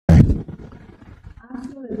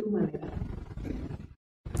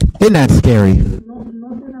Isn't that scary?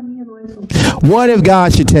 What if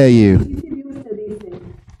God should tell you,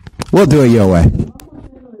 we'll do it your way?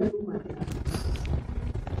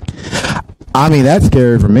 I mean, that's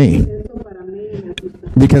scary for me.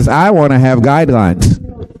 Because I want to have guidelines.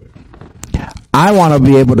 I want to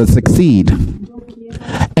be able to succeed.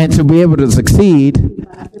 And to be able to succeed,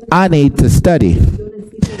 I need to study.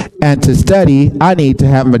 And to study, I need to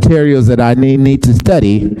have materials that I need to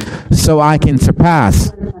study so I can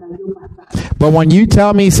surpass. But when you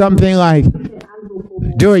tell me something like,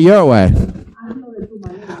 do it your way,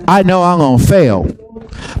 I know I'm going to fail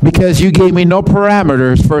because you gave me no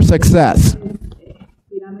parameters for success.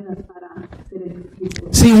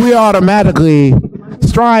 See, we automatically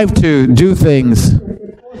strive to do things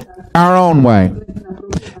our own way.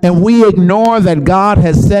 And we ignore that God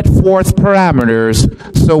has set forth parameters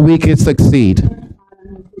so we can succeed.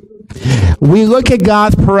 We look at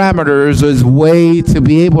God's parameters as a way to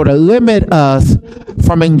be able to limit us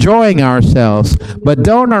from enjoying ourselves, but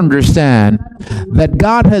don't understand that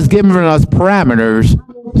God has given us parameters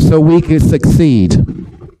so we can succeed.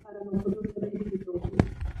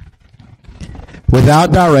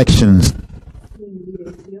 Without directions,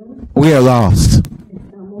 we are lost.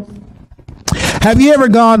 Have you ever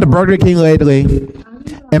gone to Burger King lately?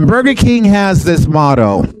 And Burger King has this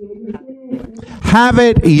motto, have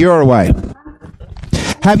it your way.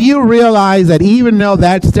 Have you realized that even though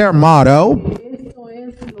that's their motto,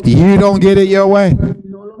 you don't get it your way?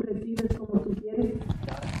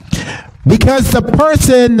 Because the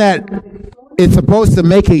person that is supposed to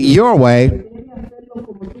make it your way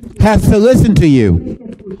has to listen to you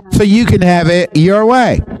so you can have it your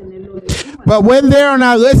way. But when they're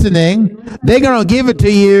not listening, they're going to give it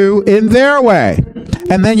to you in their way.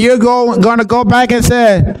 And then you're going to go back and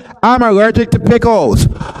say, I'm allergic to pickles.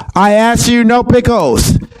 I asked you no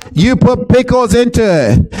pickles. You put pickles into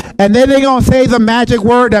it. And then they're going to say the magic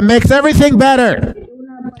word that makes everything better.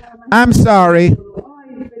 I'm sorry.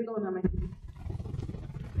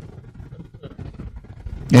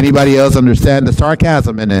 Anybody else understand the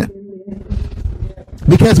sarcasm in it?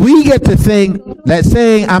 Because we get to think that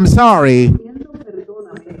saying I'm sorry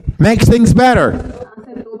makes things better.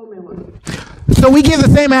 So we give the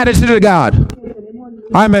same attitude to God.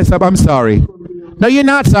 I messed up, I'm sorry. No, you're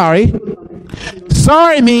not sorry.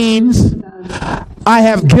 Sorry means I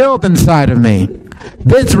have guilt inside of me.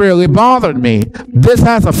 This really bothered me. This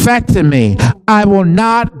has affected me. I will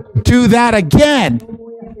not do that again.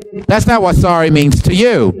 That's not what sorry means to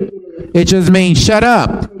you. It just means shut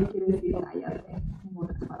up.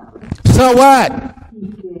 So what?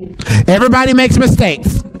 Everybody makes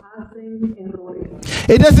mistakes.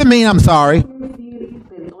 It doesn't mean I'm sorry.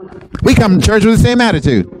 We come to church with the same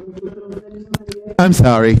attitude. I'm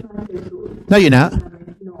sorry. No, you're not.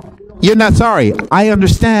 You're not sorry. I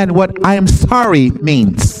understand what I am sorry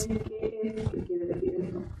means.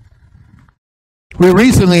 We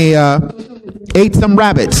recently ate some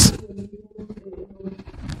rabbits.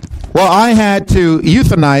 Well, I had to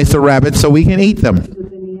euthanize the rabbits so we can eat them.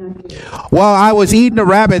 While I was eating the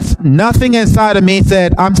rabbits, nothing inside of me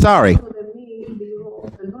said, I'm sorry.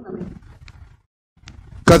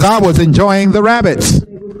 Because I was enjoying the rabbits.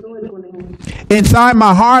 Inside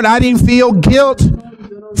my heart, I didn't feel guilt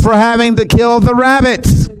for having to kill the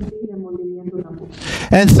rabbits.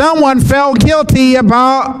 And someone felt guilty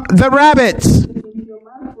about the rabbits.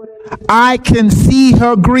 I can see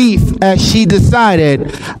her grief as she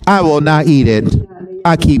decided, I will not eat it.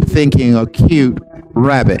 I keep thinking a cute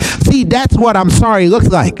rabbit. See, that's what I'm sorry looks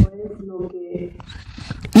like.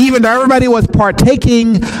 Even though everybody was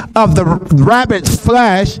partaking of the rabbit's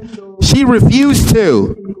flesh, she refused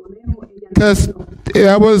to. Because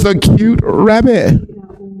it was a cute rabbit.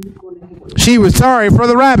 She was sorry for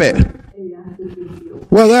the rabbit.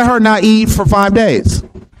 Well, let her not eat for 5 days.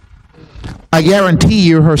 I guarantee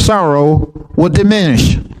you her sorrow will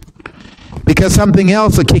diminish. Because something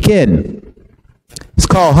else will kick in. It's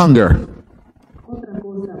called hunger.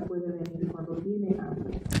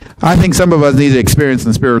 I think some of us need to experience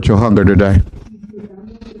some spiritual hunger today.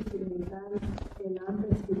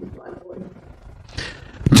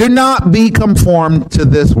 Do not be conformed to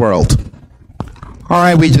this world. All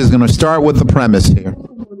right, we're just going to start with the premise here.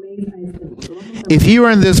 If you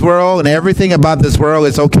are in this world and everything about this world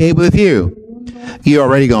is okay with you, you're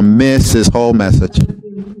already going to miss this whole message.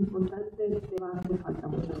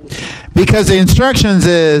 Because the instructions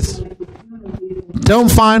is,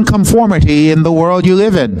 don't find conformity in the world you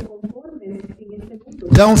live in.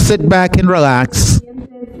 Don't sit back and relax.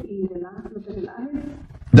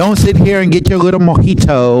 Don't sit here and get your little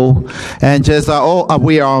mojito and just,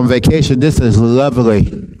 we are on vacation. This is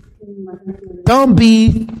lovely. Don't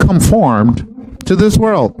be conformed to this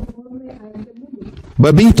world,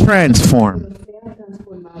 but be transformed.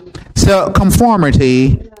 So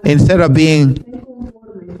conformity, instead of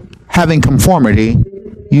having conformity,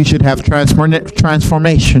 you should have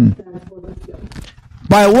transformation.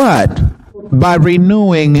 By what? By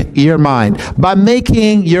renewing your mind. By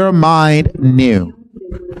making your mind new.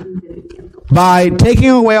 By taking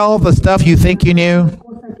away all the stuff you think you knew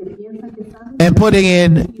and putting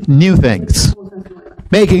in new things.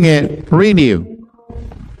 Making it renew.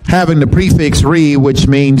 Having the prefix re, which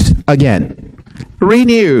means again.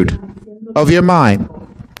 Renewed of your mind.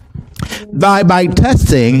 By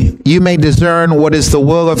testing, you may discern what is the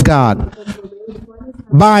will of God.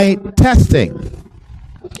 By testing.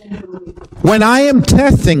 When I am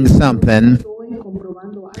testing something,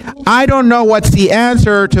 I don't know what's the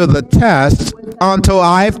answer to the test until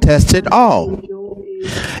I've tested all.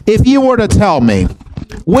 If you were to tell me,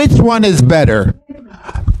 which one is better,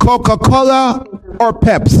 Coca-Cola or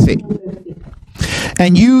Pepsi?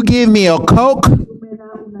 And you give me a Coke,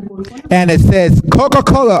 and it says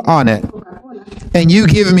Coca-Cola on it. And you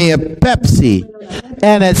give me a Pepsi,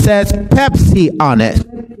 and it says Pepsi on it.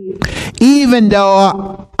 Even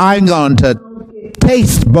though I'm going to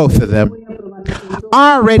taste both of them,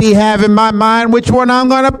 I already have in my mind which one I'm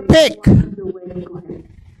going to pick.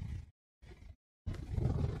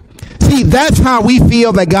 See, that's how we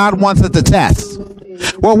feel that God wants us to test.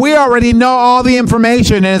 Well, we already know all the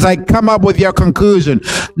information, and it's like, come up with your conclusion.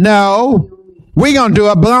 No, we're going to do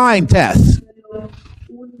a blind test.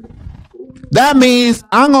 That means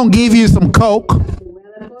I'm going to give you some Coca-Cola.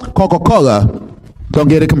 Don't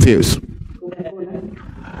get it confused.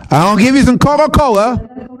 I'm going to give you some Coca-Cola,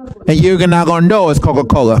 and you're not going to know it's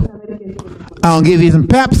Coca-Cola. I'm going to give you some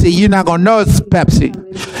Pepsi, you're not going to know it's Pepsi.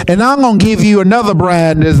 And I'm going to give you another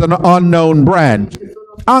brand that's an unknown brand.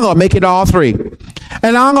 I'm going to make it all three.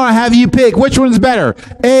 And I'm going to have you pick which one's better,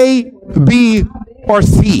 A, B, or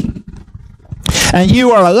C. And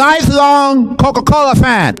you are a lifelong Coca-Cola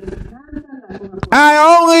fan.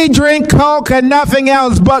 I only drink Coke and nothing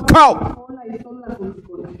else but Coke.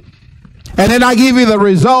 And then I give you the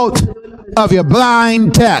result of your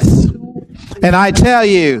blind test. And I tell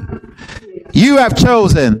you, you have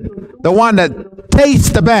chosen the one that tastes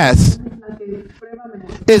the best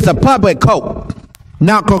is the public Coke,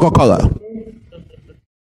 not Coca-Cola.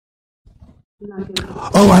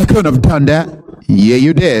 Oh, I couldn't have done that. Yeah,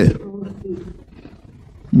 you did.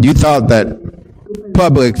 You thought that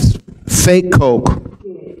Public's fake Coke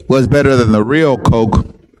was better than the real Coke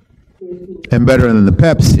and better than the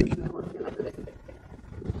Pepsi.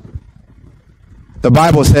 The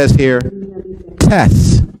Bible says here,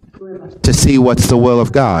 test to see what's the will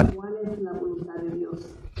of God.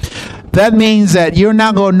 That means that you're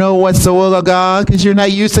not going to know what's the will of God because you're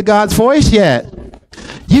not used to God's voice yet.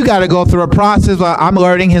 You got to go through a process where I'm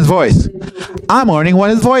learning his voice. I'm learning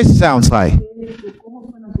what his voice sounds like.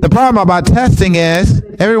 The problem about testing is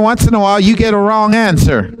every once in a while you get a wrong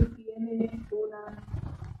answer.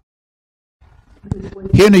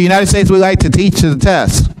 Here in the United States, we like to teach the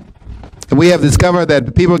test. And we have discovered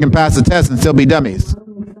that people can pass the test and still be dummies.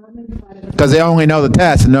 Because they only know the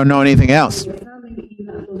test and don't know anything else.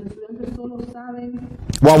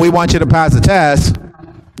 While we want you to pass the test,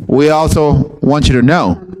 we also want you to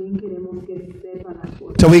know.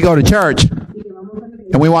 So we go to church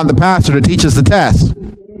and we want the pastor to teach us the test.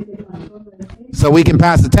 So we can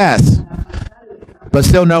pass the test. But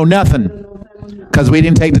still know nothing. Because we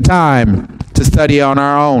didn't take the time to study on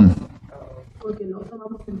our own.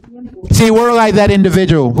 See, we're like that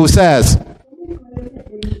individual who says,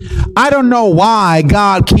 I don't know why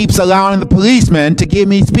God keeps allowing the policemen to give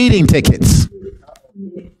me speeding tickets.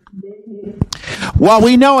 Well,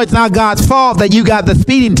 we know it's not God's fault that you got the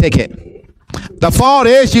speeding ticket. The fault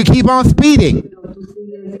is you keep on speeding.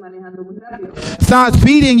 Stop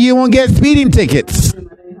speeding, you won't get speeding tickets.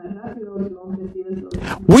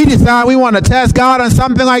 We decide we want to test God on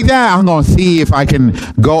something like that. I'm going to see if I can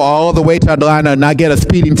go all the way to Atlanta and not get a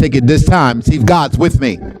speeding ticket this time. See if God's with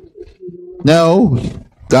me. No,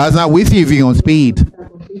 God's not with you if you're going to speed.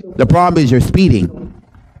 The problem is you're speeding.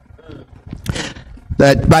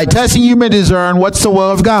 That by testing you may discern what's the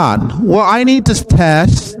will of God. Well, I need to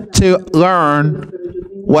test to learn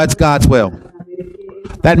what's God's will.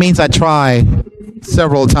 That means I try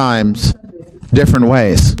several times different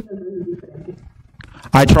ways.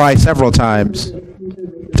 I try several times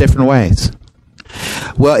different ways.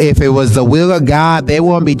 Well, if it was the will of God, they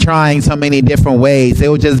won't be trying so many different ways. It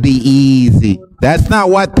will just be easy. That's not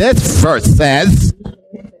what this verse says.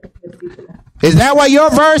 Is that what your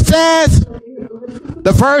verse says?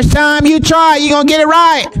 The first time you try, you're going to get it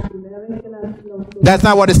right. That's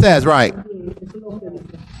not what it says, right?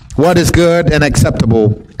 What is good and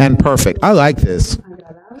acceptable and perfect? I like this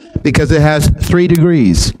because it has 3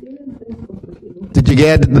 degrees. Did you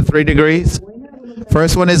get the 3 degrees?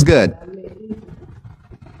 First one is good.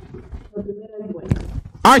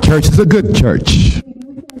 Our church is a good church.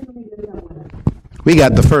 We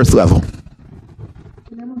got the first level.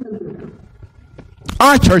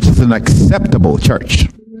 Our church is an acceptable church.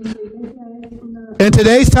 In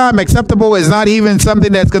today's time, acceptable is not even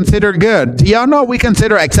something that's considered good. Do y'all know we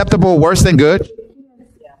consider acceptable worse than good?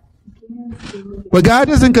 But God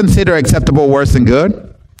doesn't consider acceptable worse than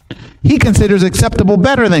good. He considers acceptable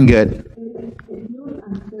better than good.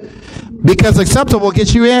 Because acceptable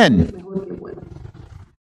gets you in.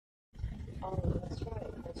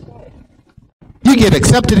 You get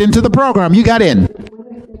accepted into the program. You got in.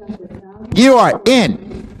 You are in.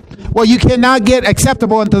 Well, you cannot get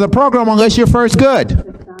acceptable into the program unless you're first good.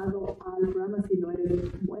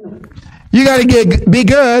 You got to be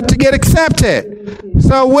good to get accepted.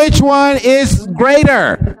 So which one is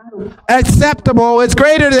greater? Acceptable is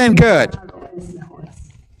greater than good.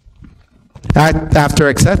 After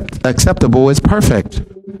acceptable is perfect.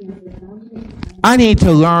 I need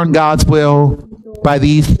to learn God's will by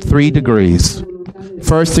these 3 degrees.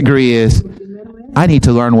 First degree is I need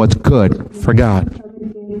to learn what's good for God.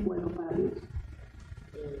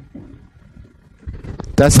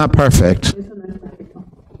 That's not perfect.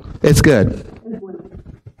 It's good.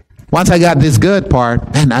 Once I got this good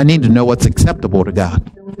part, then I need to know what's acceptable to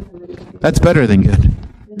God. That's better than good.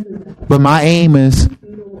 But my aim is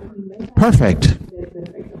perfect.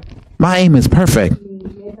 My aim is perfect.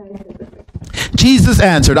 Jesus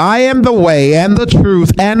answered, I am the way and the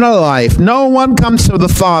truth and the life. No one comes to the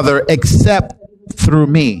Father except through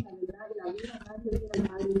me.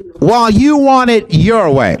 While you want it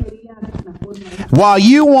your way, while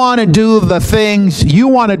you want to do the things you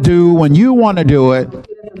want to do when you want to do it,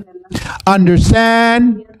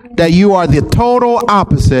 understand that you are the total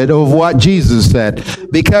opposite of what Jesus said.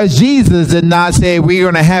 Because Jesus did not say we're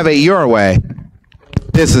going to have it your way.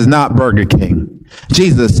 This is not Burger King.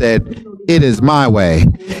 Jesus said, it is my way.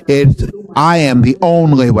 I am the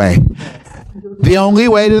only way. The only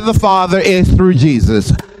way to the Father is through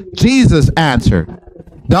Jesus. Jesus answered.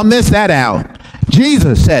 Don't miss that out.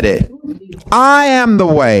 Jesus said it. I am the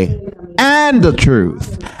way and the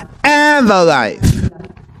truth and the life.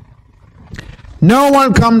 No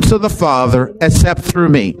one comes to the Father except through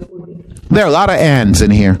me. There are a lot of ands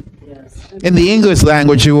in here. In the English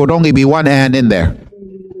language, there would only be one and in there.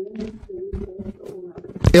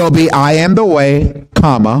 It'll be I am the way,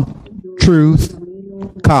 comma, truth,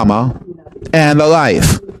 comma, and the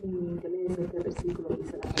life.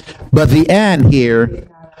 But the and here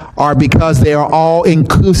are because they are all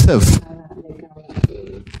inclusive.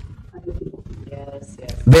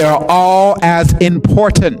 They are all as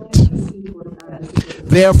important.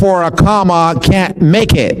 Therefore, a comma can't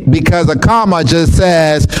make it because a comma just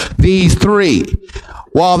says these 3.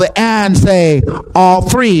 While the and say all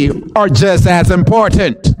 3 are just as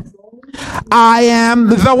important. I am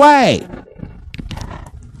the way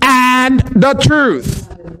and the truth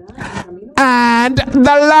and the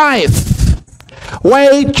life.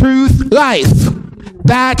 Way, truth, life.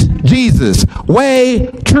 That's Jesus.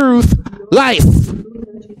 Way, truth, life.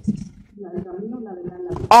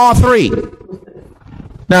 All 3.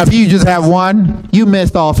 Now, if you just have one, you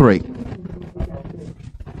missed all 3.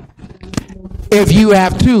 If you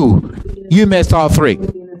have 2, you missed all 3.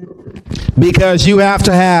 Because you have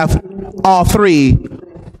to have all 3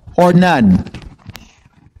 or none.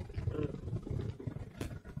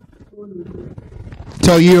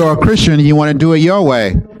 So you're a Christian and you want to do it your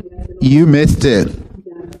way. You missed it.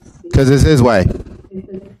 Because it's his way.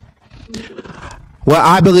 Well,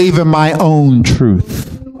 I believe in my own truth.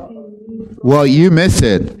 Well, you miss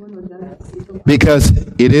it. Because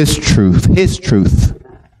it is truth. His truth.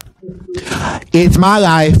 It's my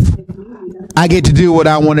life. I get to do what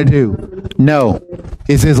I want to do. No,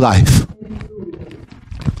 it's his life.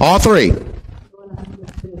 All 3.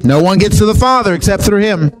 No one gets to the Father except through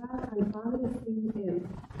him.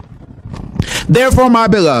 Therefore, my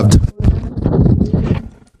beloved,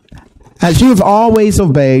 as you have always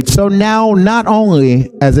obeyed, so now not only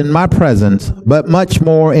as in my presence, but much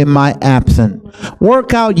more in my absence,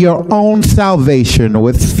 work out your own salvation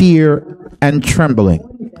with fear and trembling.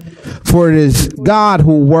 For it is God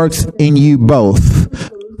who works in you both,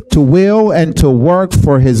 to will and to work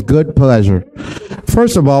for his good pleasure.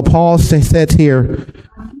 First of all, Paul says here,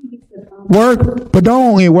 work, but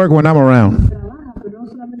don't only work when I'm around.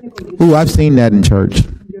 Ooh, I've seen that in church.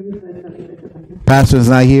 Pastor's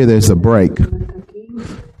not here, there's a break.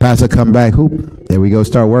 Pastor come back, whoop, there we go,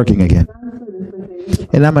 start working again.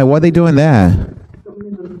 And I'm like, why are they doing that?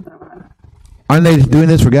 Aren't they doing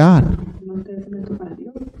this for God?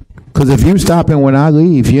 Because if you're stopping when I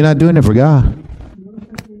leave, you're not doing it for God.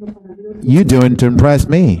 You're doing it to impress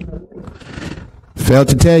me. Failed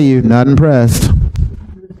to tell you, not impressed.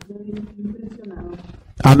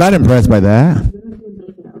 I'm not impressed by that.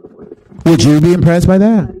 Would you be impressed by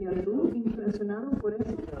that?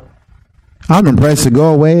 I'm impressed to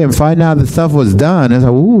go away and find out the stuff was done. It's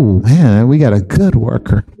like, ooh, man, we got a good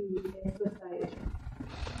worker.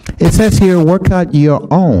 It says here, work out your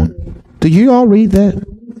own. Did you all read that?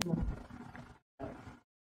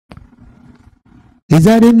 Is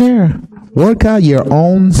that in there? Work out your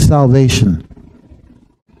own salvation.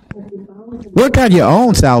 Work out your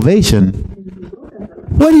own salvation?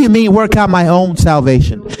 What do you mean, work out my own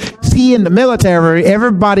salvation? See, in the military,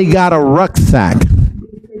 everybody got a rucksack.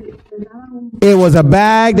 It was a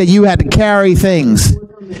bag that you had to carry things.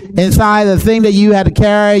 Inside the thing that you had to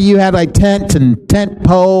carry, you had like tent and tent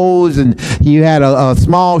poles, and you had a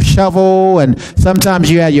small shovel, and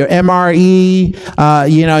sometimes you had your MRE.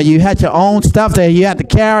 You had your own stuff that you had to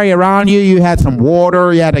carry around you. You had some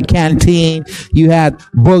water, you had a canteen, you had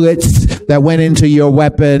bullets that went into your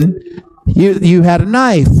weapon. You had a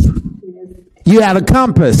knife. You had a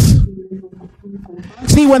compass.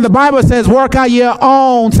 See, when the Bible says work out your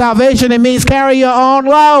own salvation, it means carry your own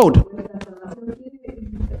load.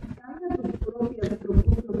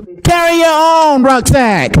 Carry your own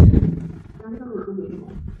rucksack.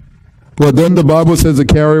 Well, then the Bible says to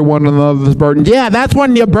carry one another's burden. Yeah, that's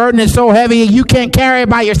when your burden is so heavy you can't carry it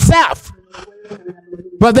by yourself.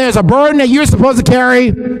 But there's a burden that you're supposed to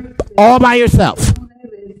carry all by yourself.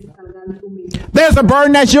 There's a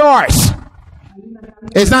burden that's yours.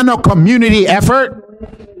 It's not no community effort.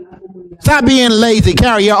 Stop being lazy.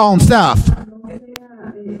 Carry your own stuff.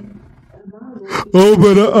 Oh,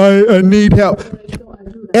 but I need help.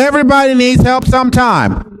 Everybody needs help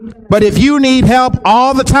sometime. But if you need help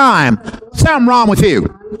all the time, something wrong with you.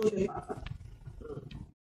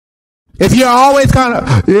 If you're always kind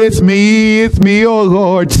of, it's me, oh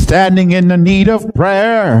Lord, standing in the need of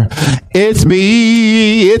prayer. It's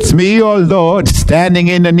me, oh Lord, standing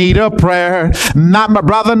in the need of prayer. Not my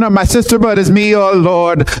brother nor my sister, but it's me, oh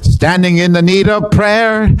Lord, standing in the need of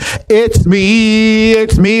prayer. It's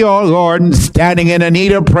me, oh Lord, standing in the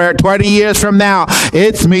need of prayer. 20 years from now,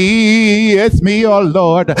 it's me, oh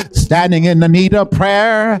Lord, standing in the need of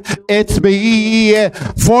prayer. It's me.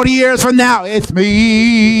 40 years from now, it's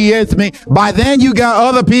me. By then, you got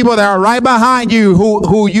other people that are right behind you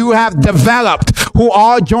who you have developed, who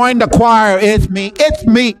all joined the choir. It's me,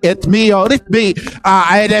 oh, it's me.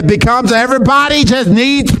 And it becomes everybody just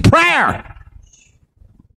needs prayer.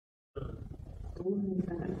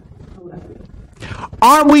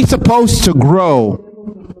 Aren't we supposed to grow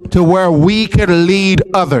to where we can lead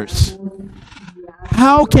others?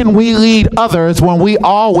 How can we lead others when we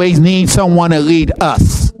always need someone to lead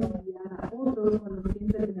us?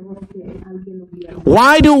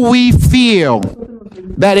 Why do we feel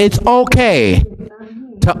that it's okay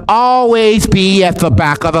to always be at the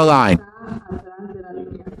back of the line?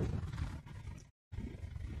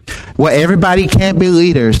 Well, everybody can't be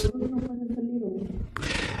leaders.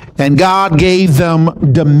 And God gave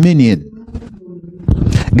them dominion.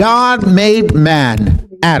 God made man,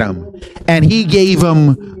 Adam, and he gave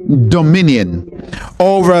him dominion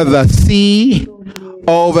over the sea,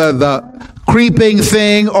 over the creeping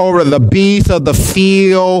thing, over the beasts of the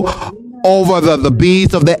field, over the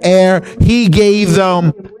beasts of the air. He gave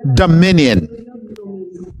them dominion.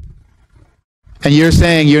 And you're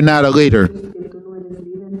saying you're not a leader.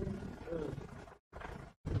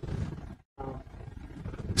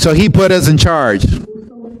 So he put us in charge.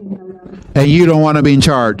 And you don't want to be in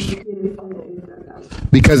charge.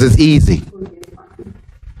 Because it's easy.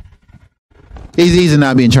 It's easy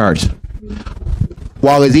not to be in charge.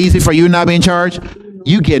 While it's easy for you not to be in charge,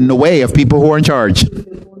 you get in the way of people who are in charge.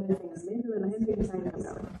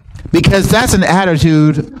 Because that's an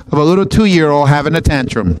attitude of a little 2-year-old having a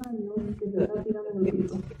tantrum.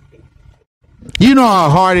 You know how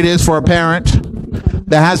hard it is for a parent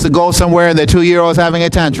that has to go somewhere and their 2-year-old's having a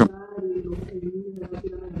tantrum.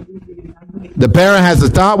 The parent has to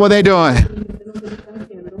stop what they're doing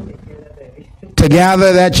to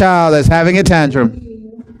gather that child that's having a tantrum.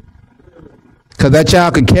 Because that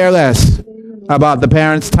child could care less about the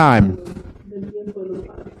parent's time.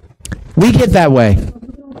 We get that way.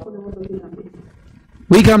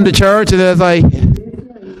 We come to church and it's like,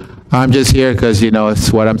 I'm just here because,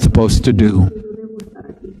 it's what I'm supposed to do.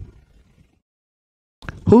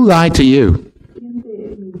 Who lied to you?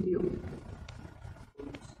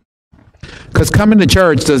 Because coming to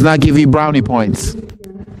church does not give you brownie points.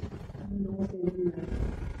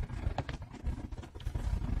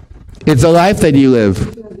 It's a life that you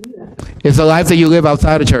live. It's a life that you live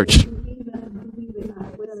outside of church.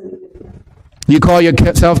 You call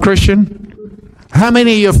yourself Christian? How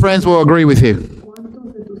many of your friends will agree with you?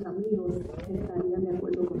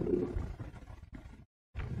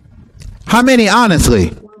 How many,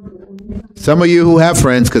 honestly? Some of you who have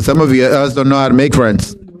friends, because some of you us don't know how to make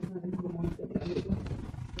friends.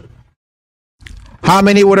 How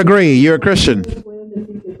many would agree you're a Christian?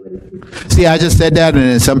 See, I just said that, and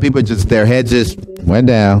then some people just, their heads just went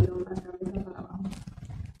down.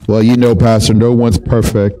 Well, you know, Pastor, no one's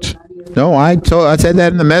perfect. No, I said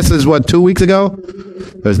that in the message, 2 weeks ago?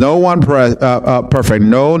 There's no one perfect.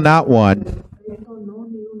 No, not one.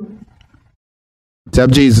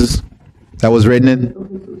 Except Jesus. That was written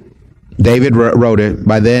in. David wrote it.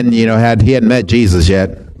 By then, he hadn't met Jesus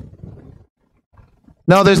yet.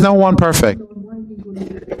 No, there's no one perfect.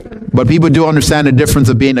 But people do understand the difference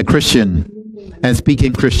of being a Christian and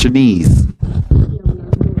speaking Christianese.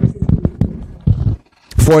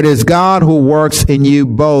 For it is God who works in you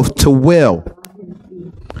both to will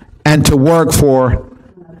and to work for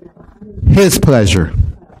His pleasure.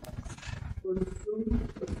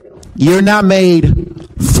 You're not made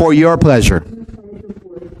for your pleasure.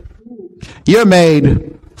 You're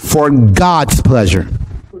made for God's pleasure.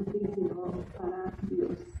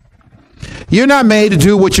 You're not made to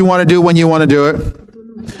do what you want to do when you want to do it.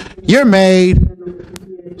 You're made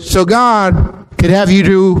so God could have you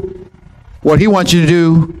do what He wants you to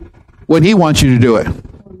do when He wants you to do it.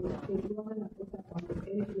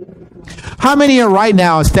 How many are right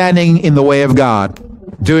now standing in the way of God,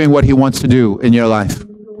 doing what He wants to do in your life?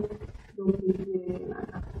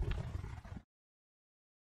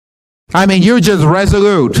 I mean, you're just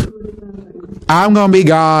resolute. I'm going to be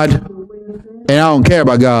God, and I don't care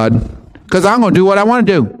about God, because I'm going to do what I want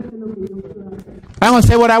to do. I'm going to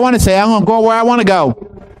say what I want to say. I'm going to go where I want to go.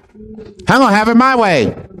 I'm going to have it my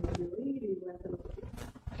way.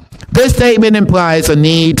 This statement implies a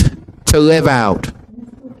need to live out,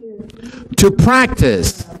 to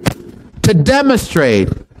practice, to demonstrate,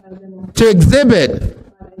 to exhibit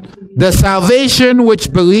the salvation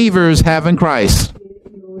which believers have in Christ.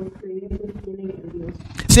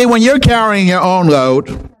 See, when you're carrying your own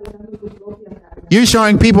load, you're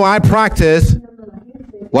showing people I practice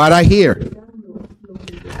what I hear.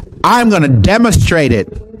 I'm going to demonstrate it.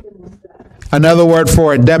 Another word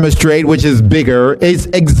for it, demonstrate, which is bigger, is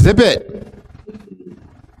exhibit.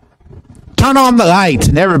 Turn on the light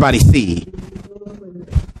and everybody see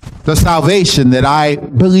the salvation that I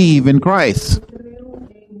believe in Christ.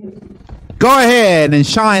 Go ahead and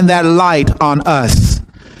shine that light on us.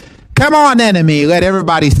 Come on, enemy, let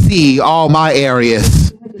everybody see all my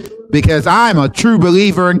areas, because I'm a true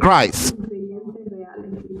believer in Christ.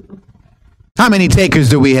 How many takers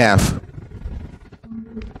do we have?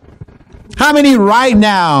 How many right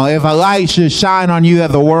now, if a light should shine on you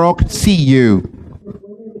that the world could see you,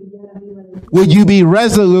 would you be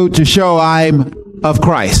resolute to show I'm of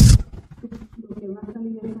Christ?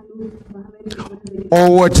 Or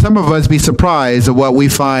would some of us be surprised at what we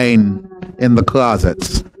find in the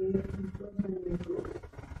closets?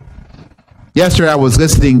 Yesterday I was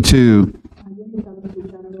listening to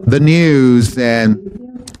the news, and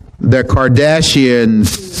the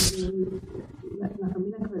Kardashians'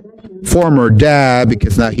 former dad,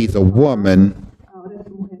 because now he's a woman,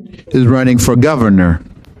 is running for governor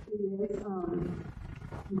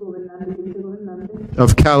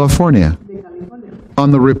of California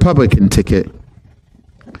on the Republican ticket.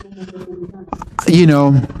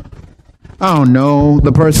 I don't know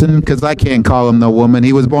the person, because I can't call him the woman.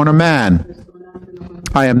 He was born a man.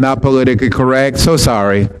 I am not politically correct, so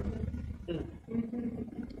sorry.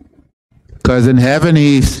 Because in heaven,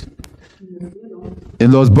 he's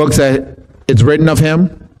in those books that it's written of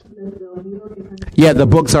him. Yeah, the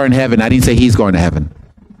books are in heaven. I didn't say he's going to heaven.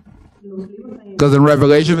 Because in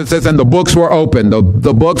Revelation it says, and the books were open.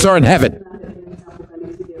 The books are in heaven.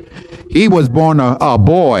 He was born a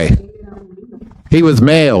boy. He was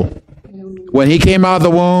male. When he came out of the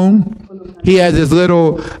womb, he had this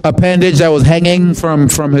little appendage that was hanging from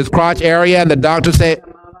his crotch area, and the doctor said,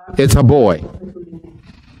 it's a boy.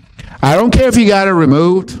 I don't care if you got it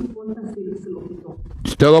removed.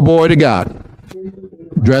 Still a boy to God.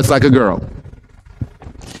 Dressed like a girl.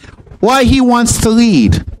 Why he wants to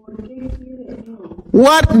lead?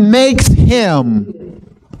 What makes him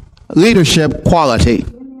leadership quality?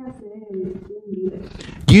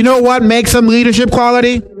 Do you know what makes him leadership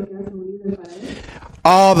quality?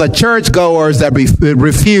 All the churchgoers that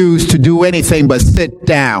refuse to do anything but sit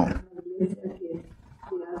down.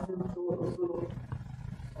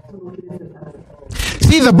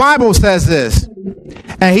 See, the Bible says this,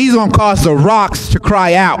 and he's going to cause the rocks to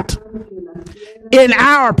cry out in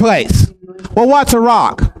our place. Well, what's a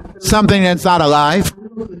rock? Something that's not alive.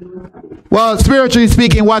 Well, spiritually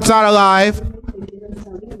speaking, what's not alive?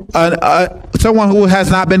 Someone who has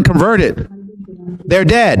not been converted. They're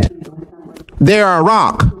dead. They're a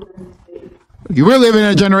rock. We're living in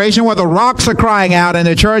a generation where the rocks are crying out and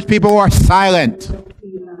the church people are silent,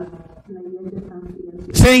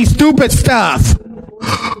 saying stupid stuff.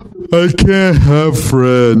 I can't have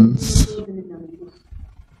friends.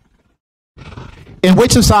 In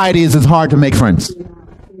which society is it hard to make friends?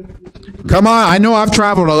 Come on, I know I've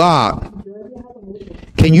traveled a lot.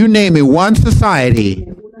 Can you name me one society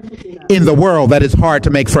in the world that is hard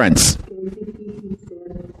to make friends?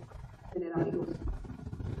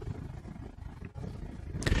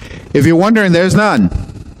 If you're wondering, there's none.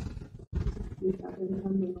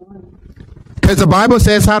 Because the Bible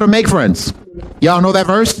says how to make friends. Y'all know that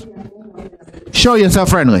verse? Show yourself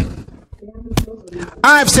friendly.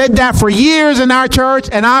 I've said that for years in our church,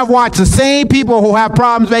 and I've watched the same people who have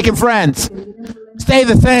problems making friends stay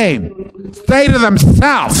the same. Stay to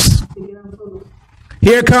themselves.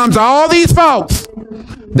 Here comes all these folks.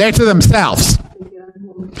 They're to themselves.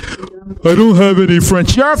 I don't have any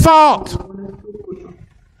friends. Your fault.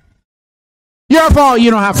 Your fault you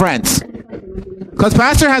don't have friends. Because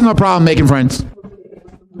pastor has no problem making friends.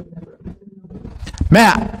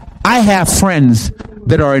 Man, I have friends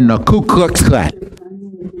that are in the Ku Klux Klan.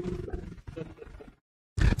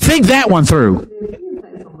 Think that one through.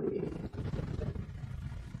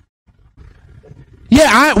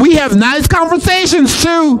 Yeah, we have nice conversations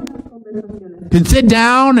too. Can sit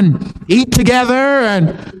down and eat together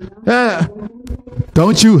and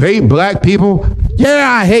don't you hate black people? Yeah,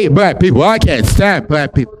 I hate black people. I can't stand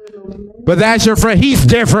black people. But that's your friend. He's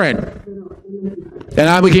different. And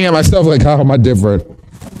I'm looking at myself like, how am I different?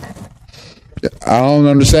 I don't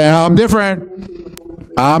understand how I'm different.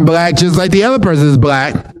 I'm black just like the other person is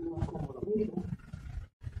black.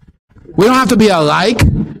 We don't have to be alike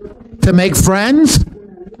to make friends.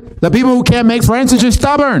 The people who can't make friends are just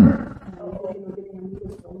stubborn.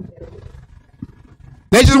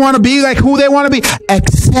 They just want to be like who they want to be.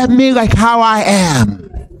 Accept me like how I am.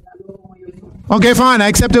 Okay, fine. I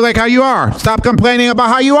accept it like how you are. Stop complaining about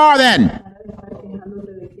how you are then.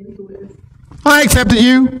 I accepted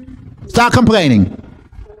you. Stop complaining.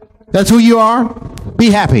 That's who you are.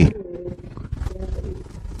 Be happy.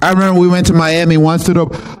 I remember we went to Miami once to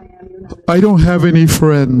I don't have any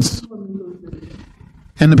friends.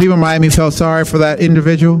 And the people in Miami felt sorry for that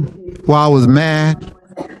individual. Well, I was mad.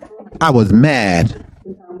 I was mad.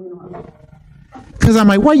 Because I'm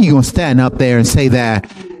like, why are you going to stand up there and say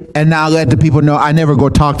that and now let the people know I never go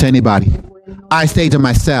talk to anybody? I stay to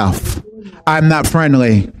myself. I'm not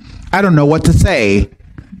friendly. I don't know what to say.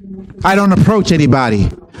 I don't approach anybody.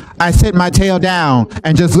 I sit my tail down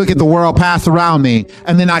and just look at the world pass around me.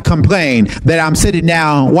 And then I complain that I'm sitting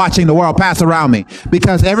down watching the world pass around me.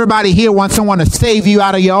 Because everybody here wants someone to save you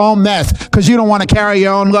out of your own mess because you don't want to carry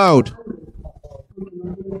your own load.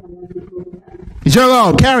 It's your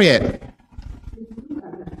load. Carry it.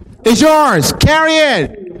 It's yours. Carry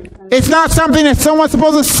it. It's not something that someone's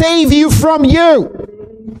supposed to save you from you.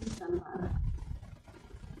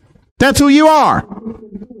 That's who you are.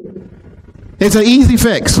 It's an easy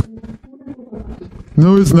fix.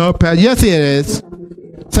 No, it's not, Pat. Yes, it is.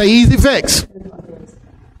 It's an easy fix.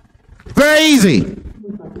 Very easy.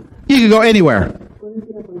 You can go anywhere.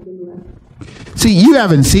 See, you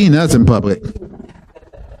haven't seen us in public.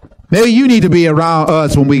 Maybe you need to be around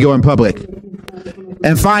us when we go in public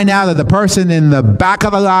and find out that the person in the back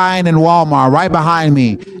of the line in Walmart right behind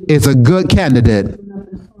me is a good candidate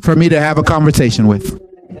for me to have a conversation with.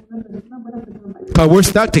 Because we're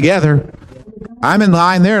stuck together. I'm in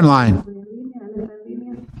line, they're in line.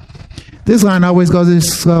 This line always goes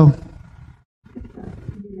this slow.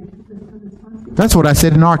 That's what I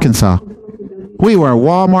said in Arkansas. We were at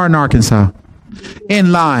Walmart in Arkansas.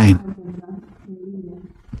 In line.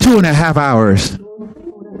 2.5 hours.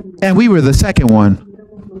 And we were the second one.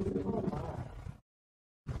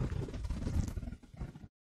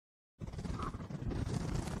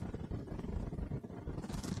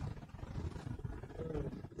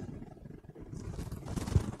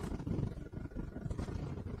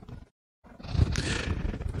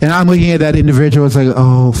 And I'm looking at that individual. It's like,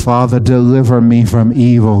 oh, Father, deliver me from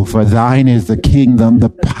evil. For thine is the kingdom, the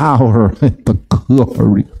power, and the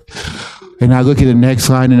glory. And I look at the next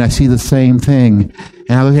line and I see the same thing.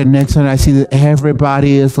 And I look at the next line and I see that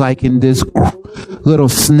everybody is like in this little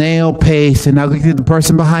snail pace. And I look at the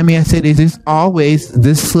person behind me. I said, is this always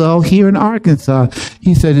this slow here in Arkansas?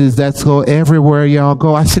 He said, is that slow everywhere y'all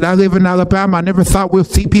go? I said, I live in Alabama. I never thought we'll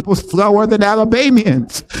see people slower than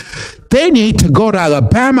Alabamians. They need to go to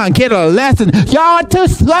Alabama and get a lesson. Y'all are too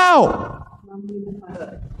slow.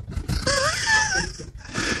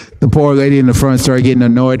 The poor lady in the front started getting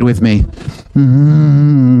annoyed with me. Then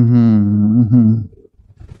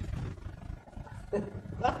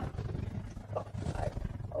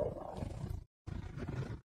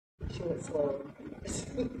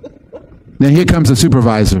here comes the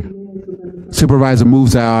supervisor. Supervisor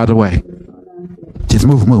moves out of the way. Just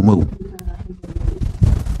move.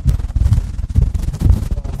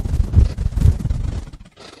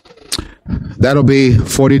 That'll be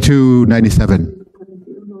 $42.97.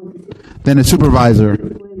 Then the supervisor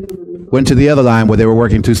went to the other line where they were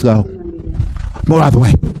working too slow. Move out of the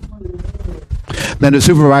way. Then the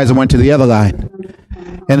supervisor went to the other line.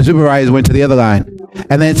 And the supervisor went to the other line.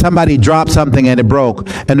 And then somebody dropped something and it broke.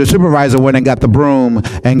 And the supervisor went and got the broom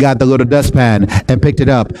and got the little dustpan and picked it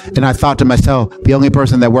up. And I thought to myself, the only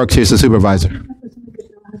person that works here is the supervisor.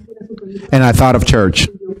 And I thought of church.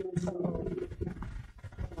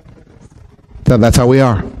 So that's how we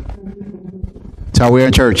are. That's how we are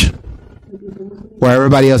in church. Where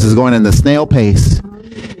everybody else is going in the snail pace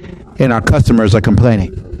and our customers are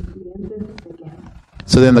complaining.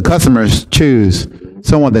 So then the customers choose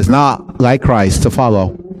someone that's not like Christ to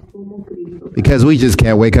follow because we just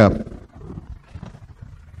can't wake up.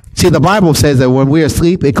 See, the Bible says that when we're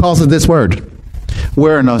asleep, it calls us this word.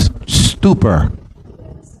 We're in a stupor.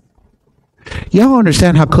 Y'all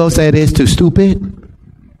understand how close that is to stupid?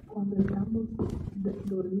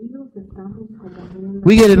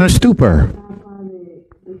 We get in a stupor.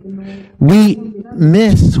 We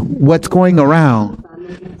miss what's going around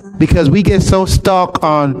because we get so stuck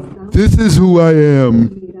on, this is who I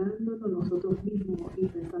am.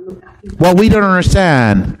 Well, we don't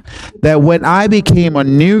understand that when I became a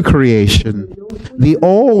new creation, the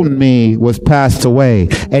old me was passed away,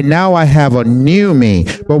 and now I have a new me.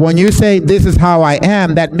 But when you say this is how I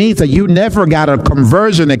am, that means that you never got a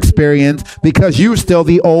conversion experience because you're still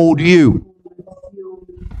the old you.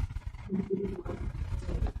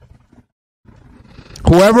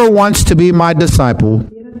 Whoever wants to be my disciple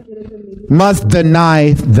must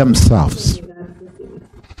deny themselves.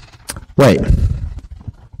 Wait.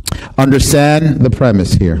 Understand the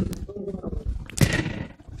premise here.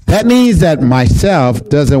 That means that myself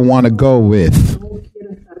doesn't want to go with.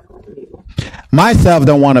 Myself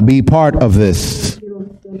don't want to be part of this.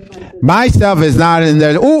 Myself is not in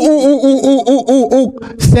there.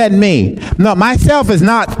 Send me. No, myself is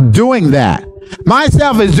not doing that.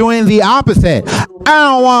 Myself is doing the opposite. I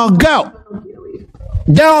don't want to go.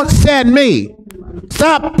 Don't send me.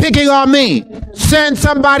 Stop picking on me. Send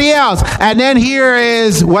somebody else. And then here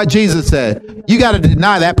is what Jesus said. You got to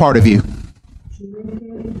deny that part of you.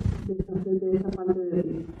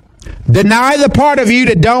 Deny the part of you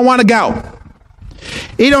that don't want to go.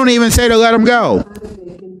 He don't even say to let them go.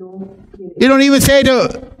 He don't even say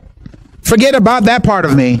to forget about that part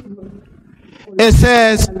of me. It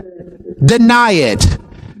says deny it.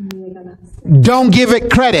 Don't give it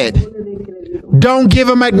credit. Don't give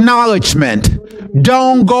them acknowledgement.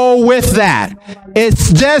 Don't go with that.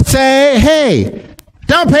 It's just say, hey,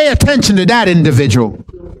 don't pay attention to that individual.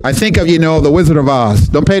 I think of, the Wizard of Oz.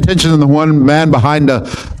 Don't pay attention to the one man behind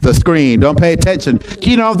the screen. Don't pay attention.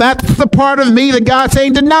 That's the part of me that God's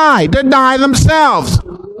saying deny. Deny themselves.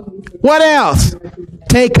 What else?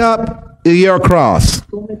 Take up your cross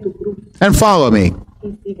and follow me.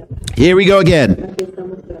 Here we go again.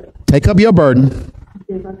 Take up your burden.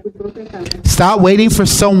 Stop waiting for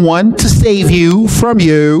someone to save you from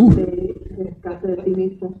you.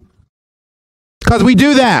 Because we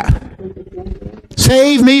do that.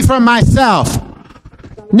 Save me from myself.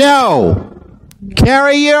 No.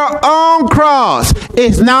 Carry your own cross.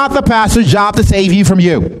 It's not the pastor's job to save you from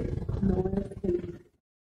you.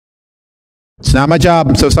 It's not my job.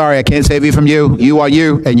 I'm so sorry. I can't save you from you. You are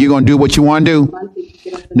you, and you're going to do what you want to do.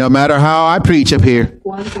 No matter how I preach up here.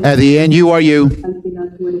 At the end, you are you.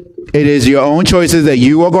 It is your own choices that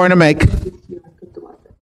you are going to make.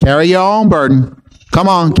 Carry your own burden. Come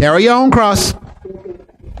on, carry your own cross.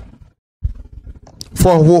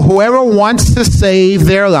 For whoever wants to save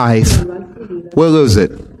their life will lose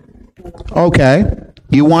it. Okay,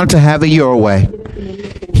 you want to have it your way.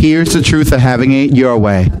 Here's the truth of having it your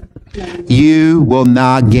way. You will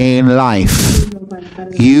not gain life.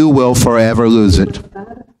 You will forever lose it.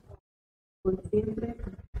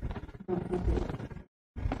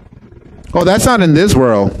 Oh, that's not in this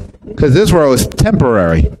world, because this world is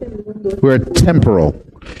temporary. We're temporal.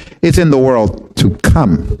 It's in the world to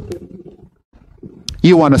come.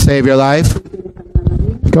 You want to save your life?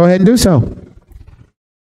 Go ahead and do so.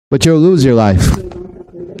 But you'll lose your life.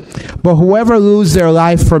 But whoever loses their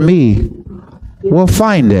life for me will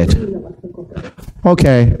find it.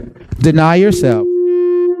 Okay. Deny yourself.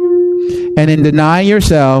 And in denying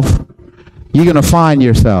yourself, you're going to find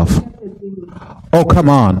yourself. Oh, come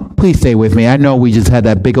on. Please stay with me. I know we just had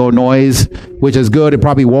that big old noise, which is good. It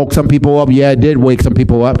probably woke some people up. Yeah, it did wake some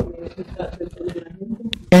people up.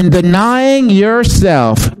 In denying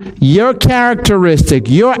yourself, your characteristic,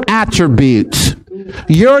 your attributes,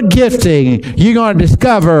 your gifting, you're going to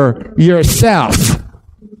discover yourself.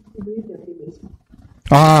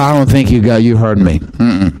 Oh, I don't think you heard me.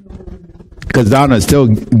 Because Donna's still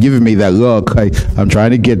giving me that look. I'm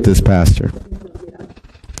trying to get this, Pastor.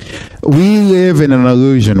 We live in an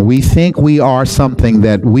illusion. We think we are something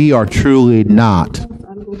that we are truly not.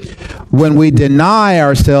 When we deny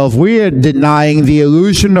ourselves, we are denying the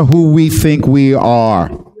illusion of who we think we are.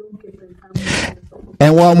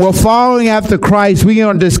 And when we're following after Christ, we're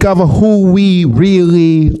going to discover who we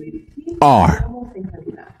really are.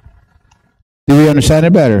 Do we understand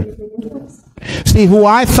it better? See, who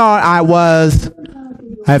I thought I was,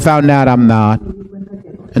 I found out I'm not.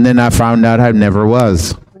 And then I found out I never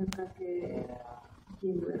was.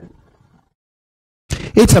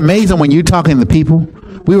 It's amazing when you're talking to people.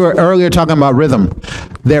 We were earlier talking about rhythm.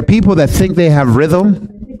 There are people that think they have rhythm,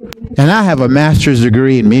 and I have a master's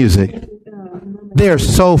degree in music. They're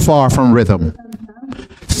so far from rhythm.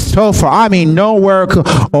 So far. I mean, nowhere.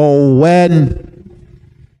 Oh, when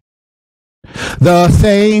the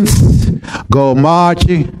saints go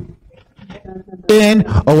marching in.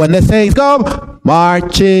 Oh, when the saints go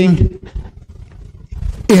marching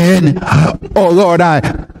in. Oh, Lord,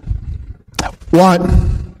 I want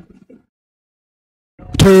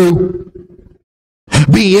to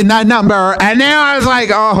be in that number. And now I was like,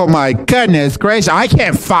 oh my goodness gracious, I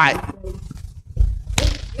can't fight.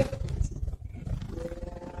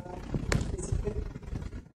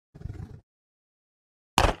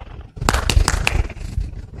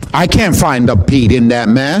 I can't find a beat in that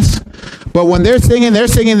mess. But when they're singing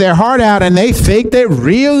their heart out, and they think they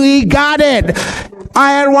really got it.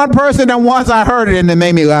 I had one person that once I heard it and it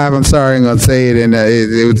made me laugh. I'm sorry, I'm going to say it, and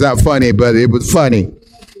it was not funny, but it was funny.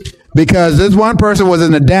 Because this one person was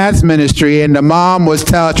in the dance ministry, and the mom was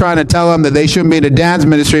trying to tell them that they shouldn't be in the dance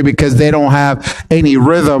ministry because they don't have any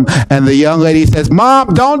rhythm. And the young lady says,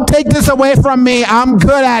 Mom, don't take this away from me. I'm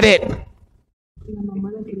good at it.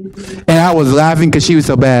 And I was laughing because she was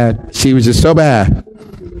so bad. She was just so bad.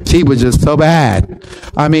 She was just so bad.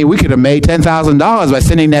 I mean, we could have made $10,000 by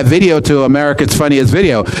sending that video to America's Funniest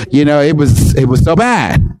Video. You know, it was so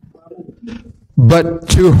bad. But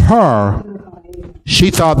to her,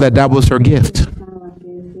 she thought that was her gift.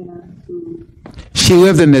 She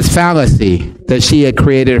lived in this fallacy that she had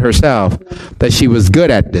created herself, that she was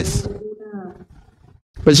good at this.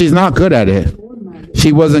 But she's not good at it.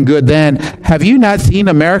 She wasn't good then. Have you not seen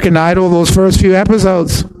American Idol, those first few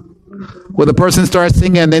episodes? Where the person starts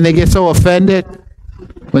singing and then they get so offended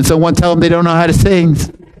when someone tells them they don't know how to sing.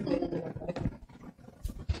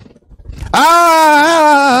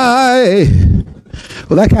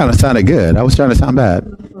 Well, that kind of sounded good. I was trying to sound bad.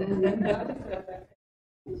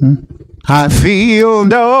 I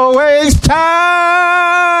feel always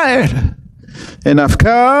tired, and I've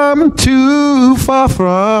come too far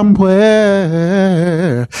from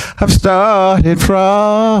where I've started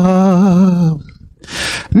from.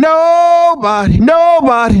 Nobody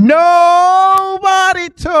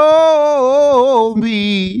told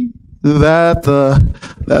me that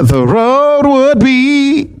the road would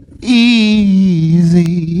be easy.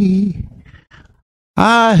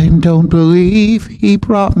 I don't believe he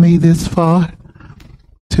brought me this far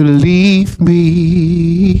to leave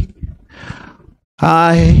me.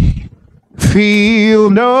 I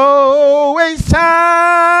feel always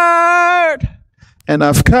tired, and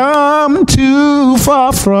I've come too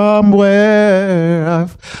far from where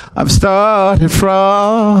I've started from.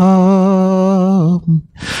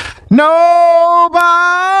 Nobody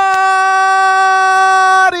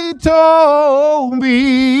told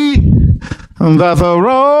me that the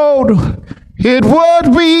road, it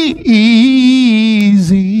would be easy.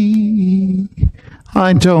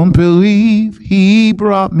 I don't believe he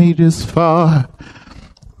brought me this far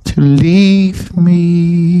to leave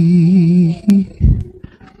me.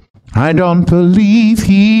 I don't believe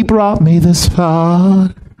he brought me this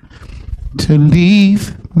far to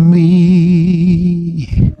leave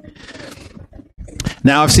me.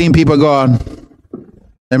 Now I've seen people going,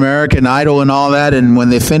 American Idol and all that, and when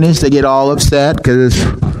they finish, they get all upset because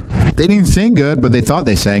they didn't sing good, but they thought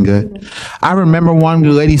they sang good. I remember one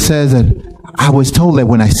lady says that I was told that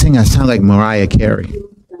when I sing, I sound like Mariah Carey.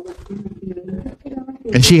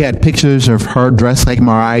 And she had pictures of her dressed like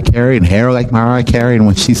Mariah Carey and hair like Mariah Carey, and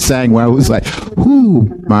when she sang, well, I was like, "Whoo,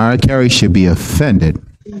 Mariah Carey should be offended."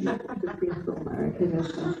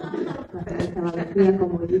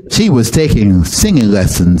 She was taking singing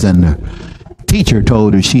lessons, and the teacher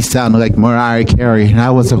told her she sounded like Mariah Carey, and I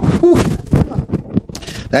was like, "Whew,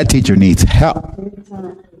 that teacher needs help."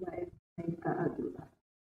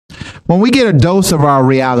 When we get a dose of our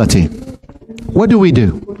reality, what do we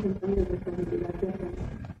do?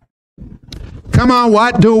 Come on,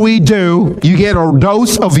 what do we do? You get a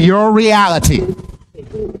dose of your reality.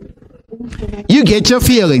 You get your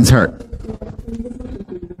feelings hurt.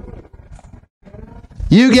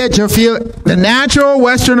 You get your the natural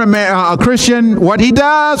Western Christian, what he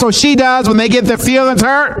does or she does when they get their feelings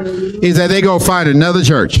hurt is that they go find another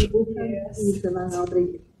church.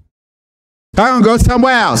 I'm going to go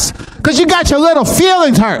somewhere else because you got your little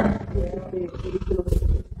feelings hurt.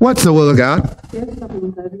 What's the will of God?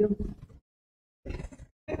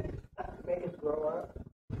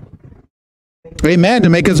 Amen, to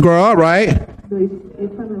make us grow up, right?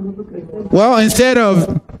 Well, instead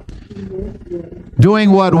of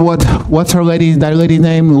doing what's that lady's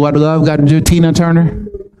name? What love got to do, Tina Turner?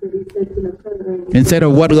 Instead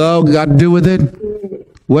of what love got to do with it,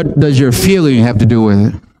 what does your feeling have to do with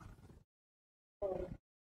it?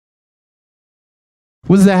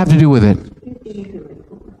 What does that have to do with it?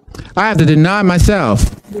 I have to deny myself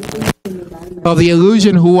of the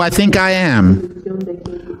illusion who I think I am,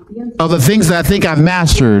 of the things that I think I've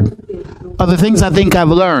mastered, of the things I think I've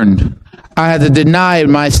learned. I had to deny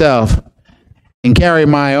myself and carry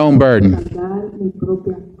my own burden.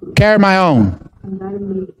 Carry my own.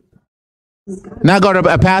 Not go to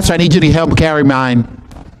a pastor, I need you to help carry mine.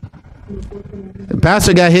 The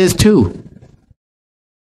pastor got his too.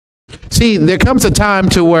 See, there comes a time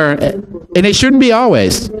to where, and it shouldn't be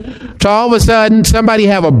always, to all of a sudden somebody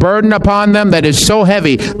have a burden upon them that is so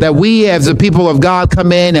heavy that we as the people of God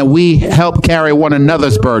come in and we help carry one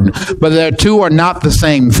another's burden. But the two are not the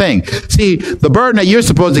same thing. See, the burden that you're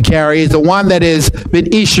supposed to carry is the one that has been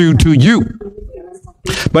issued to you.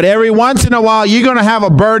 But every once in a while, you're going to have a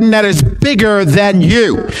burden that is bigger than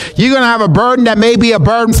you. You're going to have a burden that may be a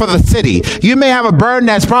burden for the city. You may have a burden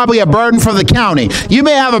that's probably a burden for the county. You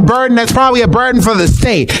may have a burden that's probably a burden for the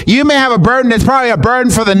state. You may have a burden that's probably a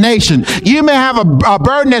burden for the nation. You may have a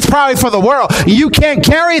burden that's probably for the world. You can't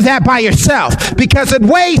carry that by yourself because it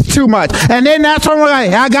weighs too much. And then that's when we're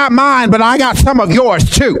like, I got mine, but I got some of yours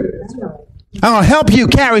too. I'm going to help you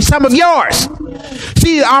carry some of yours.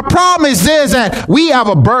 See, our problem is this, that we have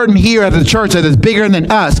a burden here at the church that is bigger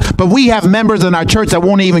than us, but we have members in our church that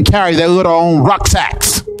won't even carry their little own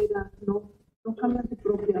rucksacks.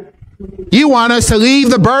 You want us to leave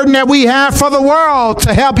the burden that we have for the world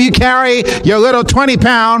to help you carry your little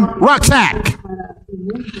 20-pound rucksack.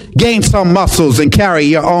 Gain some muscles and carry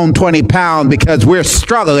your own 20 pounds because we're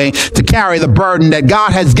struggling to carry the burden that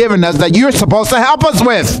God has given us that you're supposed to help us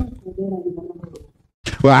with.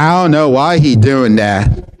 Well, I don't know why he's doing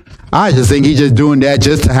that. I just think he's just doing that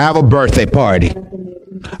just to have a birthday party. I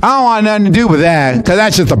don't want nothing to do with that because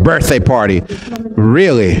that's just a birthday party.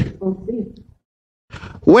 Really?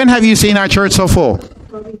 When have you seen our church so full?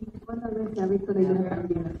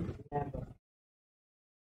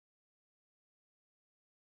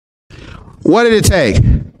 What did it take?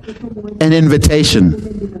 An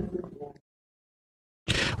invitation.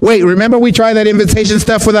 Wait, remember we tried that invitation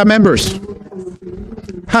stuff with our members?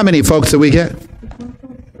 How many folks did we get?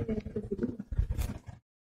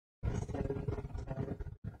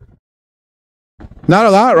 Not a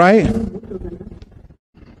lot, right?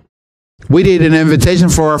 We did an invitation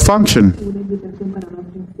for a function.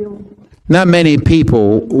 Not many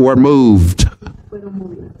people were moved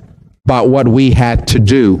by what we had to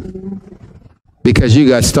do because you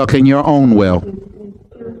got stuck in your own will.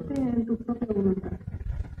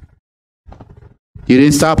 You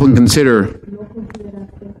didn't stop and consider,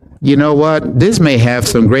 you know what? This may have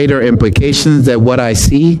some greater implications than what I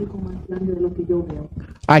see.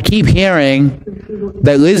 I keep hearing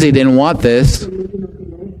that Lizzie didn't want this.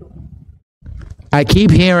 I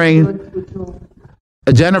keep hearing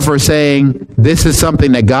Jennifer saying this is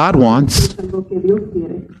something that God wants.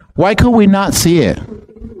 Why could we not see it?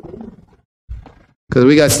 Because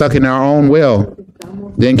we got stuck in our own will,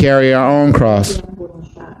 didn't carry our own cross.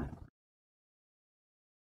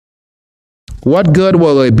 What good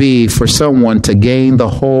will it be for someone to gain the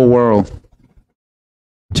whole world,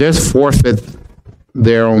 just forfeit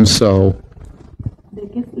their own soul.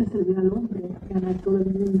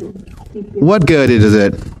 What good is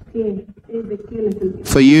it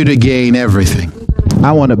for you to gain everything?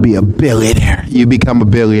 I want to be a billionaire. You become a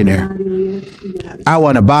billionaire. I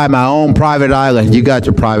want to buy my own private island. You got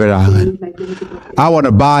your private island. I want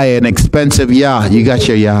to buy an expensive yacht. You got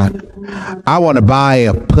your yacht. I want to buy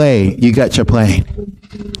a plane. You got your plane.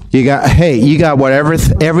 You got whatever,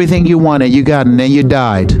 everything you wanted. You got, and then you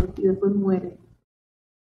died.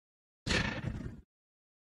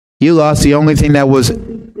 You lost the only thing that was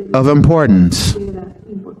of importance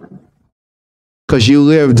because you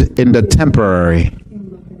lived in the temporary,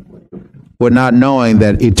 with not knowing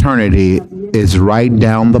that eternity is right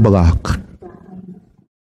down the block.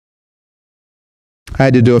 I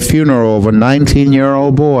had to do a funeral of a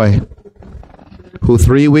 19-year-old boy who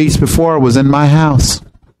 3 weeks before was in my house.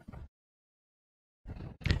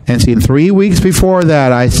 And see, 3 weeks before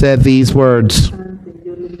that, I said these words: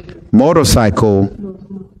 motorcycle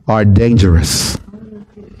are dangerous.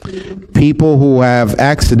 People who have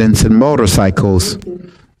accidents in motorcycles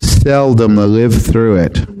seldom live through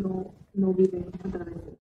it.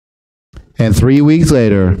 And 3 weeks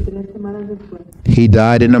later, he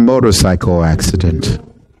died in a motorcycle accident.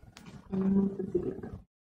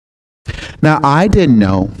 Now, I didn't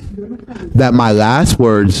know that my last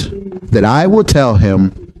words that I will tell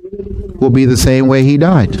him will be the same way he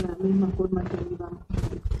died.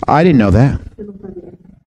 I didn't know that.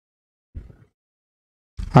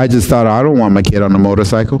 I just thought, I don't want my kid on a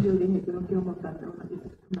motorcycle.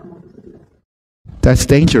 That's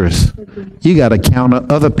dangerous. You got to count on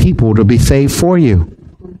other people to be saved for you.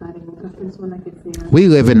 We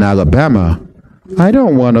live in Alabama. I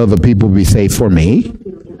don't want other people to be saved for me.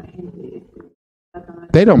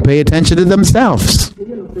 They don't pay attention to themselves.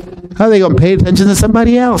 How are they going to pay attention to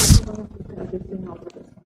somebody else?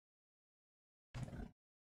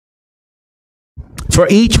 For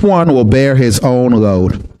each one will bear his own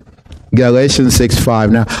load. Galatians 6:5.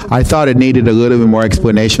 Now, I thought it needed a little bit more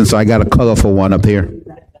explanation, so I got a colorful one up here.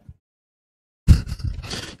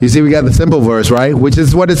 You see, we got the simple verse, right? Which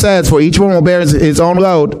is what it says. For each one will bear his own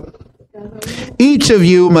load. Each of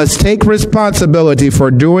you must take responsibility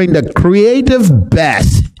for doing the creative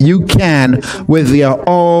best you can with your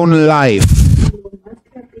own life.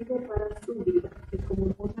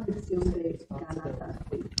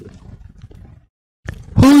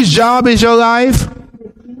 Whose job is your life?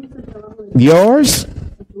 Yours?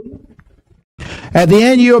 At the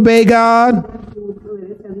end, you obey God,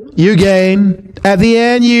 you gain. At the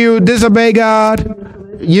end, you disobey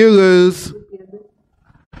God, you lose.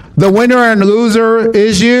 The winner and loser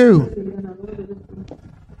is you.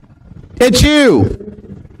 It's you.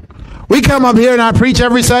 We come up here and I preach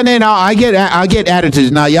every Sunday, and I get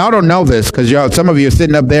attitudes. Now, y'all don't know this because some of you are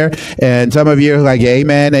sitting up there, and some of you are like,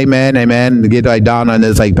 amen, amen, amen. Get like Donna, and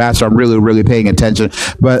it's like, Pastor, I'm really, really paying attention.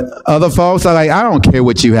 But other folks are like, I don't care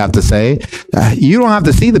what you have to say. You don't have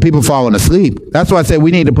to see the people falling asleep. That's why I said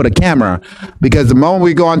we need to put a camera, because the moment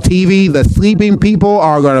we go on TV, the sleeping people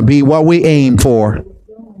are going to be what we aim for.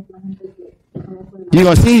 You're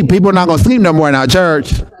going to see people not going to sleep no more in our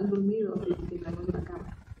church.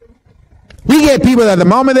 We get people that the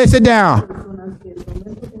moment they sit down,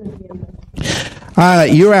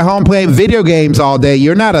 you're at home playing video games all day.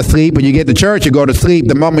 You're not asleep. When you get to church, you go to sleep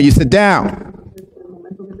the moment you sit down.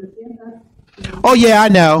 Oh, yeah, I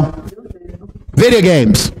know. Video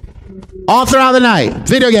games. All throughout the night.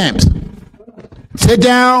 Video games. Sit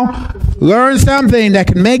down. Learn something that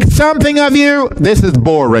can make something of you. This is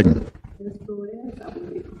boring.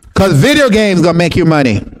 Because video games going to make you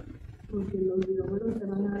money.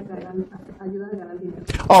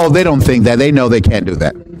 Oh, they don't think that. They know they can't do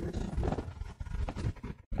that.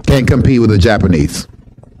 Can't compete with the Japanese.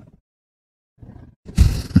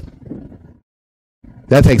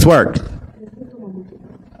 That takes work.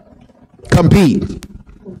 Compete.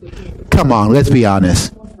 Come on, let's be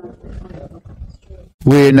honest.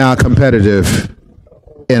 We're not competitive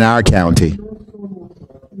in our county.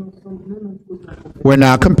 We're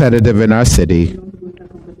not competitive in our city.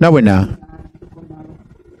 No, we're not.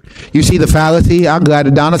 You see the fallacy? I'm glad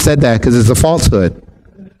that Donna said that, because it's a falsehood.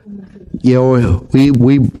 You know,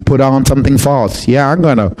 we put on something false. Yeah, I'm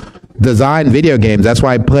going to design video games. That's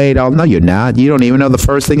why I played. Oh, no, you're not. You don't even know the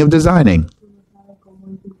first thing of designing.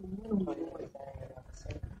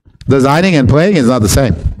 Designing and playing is not the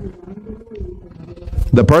same.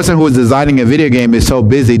 The person who is designing a video game is so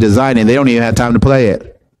busy designing, they don't even have time to play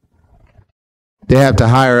it. They have to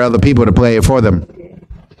hire other people to play it for them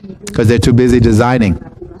because they're too busy designing.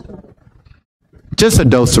 Just a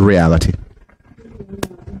dose of reality.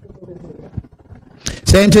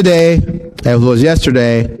 Same today. As was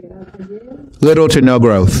yesterday, little to no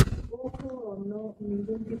growth.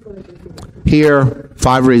 Here,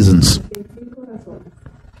 5 reasons.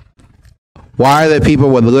 Why are there people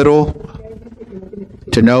with little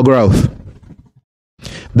to no growth?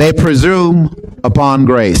 They presume upon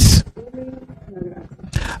grace.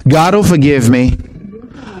 God will forgive me.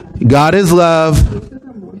 God is love.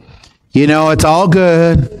 You know, it's all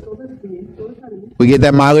good. We get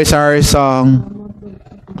that Miley Cyrus song.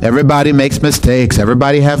 Everybody makes mistakes.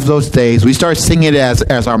 Everybody has those days. We start singing it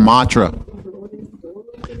as our mantra.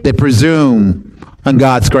 They presume on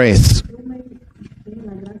God's grace.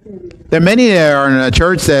 There are many that are in a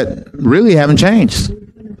church that really haven't changed.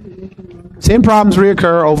 Same problems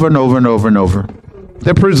reoccur over and over and over and over.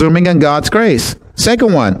 They're presuming on God's grace.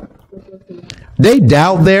 Second one, they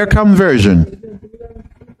doubt their conversion.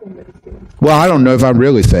 Well, I don't know if I'm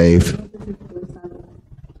really saved.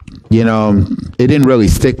 You know, it didn't really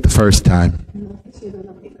stick the first time.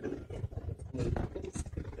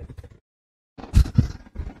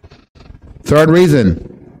 Third reason,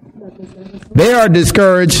 they are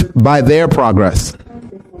discouraged by their progress.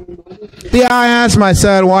 Yeah, I asked my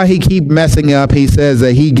son why he keep messing up. He says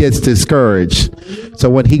that he gets discouraged. So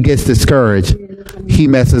when he gets discouraged, he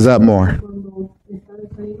messes up more.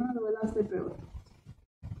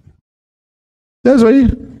 That's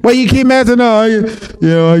what you keep messing up.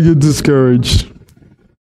 I get discouraged.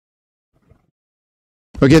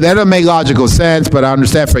 Okay, that doesn't make logical sense, but I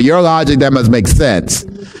understand for your logic that must make sense.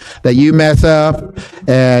 That you mess up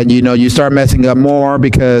and you start messing up more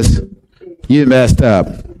because you messed up.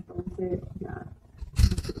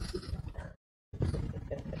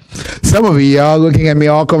 Some of y'all looking at me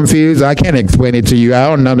all confused. I can't explain it to you. I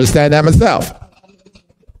don't understand that myself.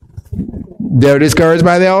 They're discouraged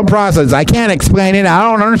by their own process. I can't explain it. I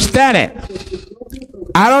don't understand it.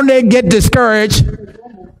 I don't get discouraged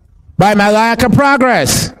by my lack of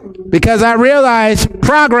progress because I realize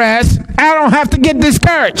progress, I don't have to get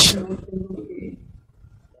discouraged.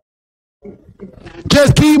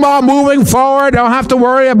 Just keep on moving forward. Don't have to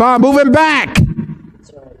worry about moving back.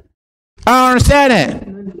 I don't understand it.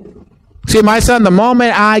 See, my son, the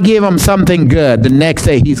moment I give him something good, the next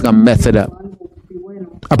day he's going to mess it up.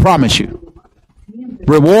 I promise you.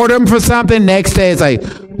 Reward him for something, next day it's like,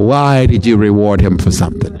 why did you reward him for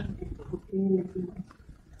something?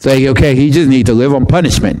 Say, okay, he just needs to live on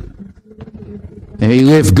punishment. And he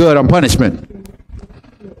lives good on punishment.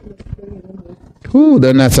 Ooh,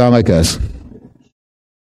 doesn't that sound like us?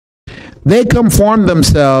 They conform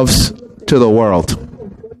themselves to the world.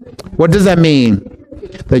 What does that mean?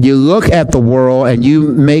 That you look at the world and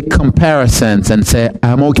you make comparisons and say,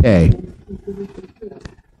 I'm okay.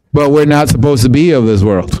 But we're not supposed to be of this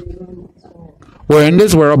world. We're in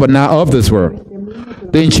this world, but not of this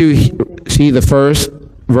world. Didn't you see the first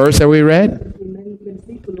verse that we read?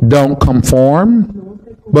 Don't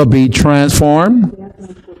conform, but be transformed.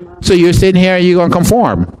 So you're sitting here and you're going to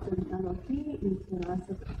conform.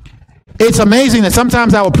 It's amazing that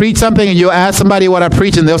sometimes I will preach something and you'll ask somebody what I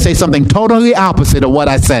preach and they'll say something totally opposite of what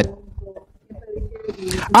I said.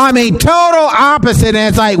 I mean, total opposite. And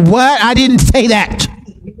it's like, what? I didn't say that.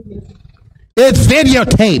 It's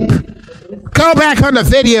videotape. Go back on the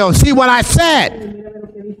video and see what I said.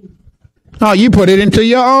 Oh, you put it into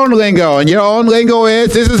your own lingo. And your own lingo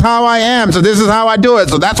is, this is how I am. So this is how I do it.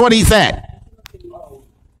 So that's what he said.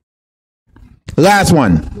 Last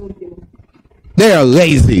one. They are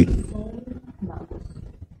lazy.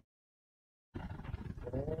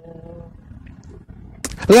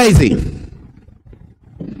 Lazy.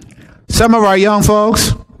 Some of our young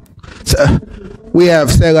folks, we have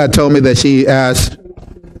Stella told me that she asked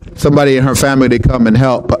somebody in her family to come and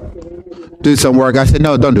help do some work. I said,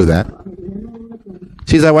 no, don't do that.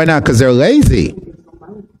 She's like, why not? Because they're lazy.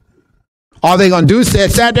 All they're going to do is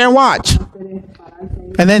sit there and watch.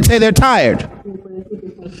 And then say they're tired.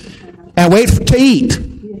 And wait to eat.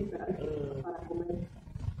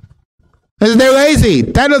 They're lazy.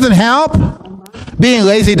 That doesn't help. Being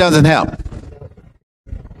lazy doesn't help.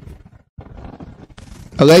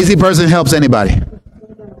 A lazy person helps anybody.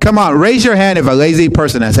 Come on, raise your hand if a lazy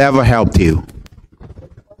person has ever helped you.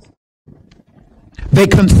 They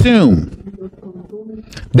consume.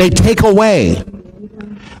 They take away.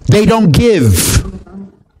 They don't give.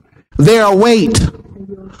 They're a weight,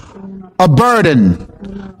 a burden,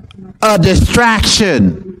 a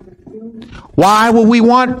distraction. Why would we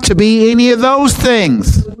want to be any of those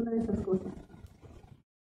things?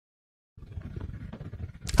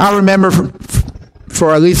 I remember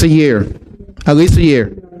for at least a year.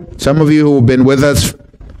 Some of you who have been with us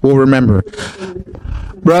will remember.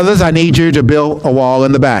 Brothers, I need you to build a wall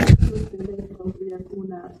in the back.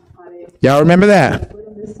 Y'all remember that?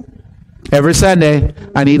 Every Sunday,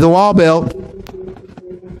 I need the wall built.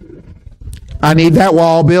 I need that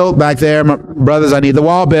wall built back there. My brothers, I need the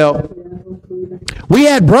wall built. We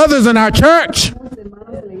had brothers in our church.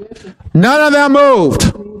 None of them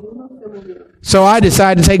moved. So I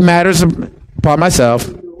decided to take matters upon myself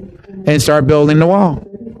and start building the wall.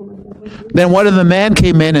 Then one of the men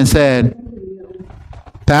came in and said,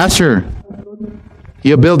 Pastor,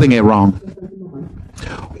 you're building it wrong.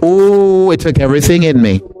 Ooh, it took everything in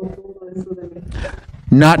me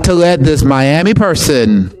not to let this Miami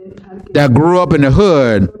person that grew up in the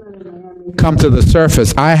hood come to the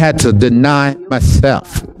surface. I had to deny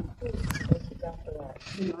myself.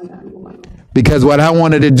 Because what I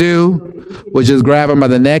wanted to do was just grab him by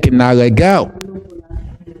the neck and not let go.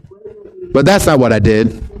 But that's not what I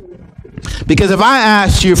did. Because if I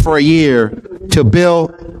asked you for a year to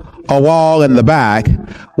build a wall in the back,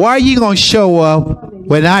 why are you going to show up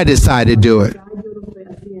when I decide to do it?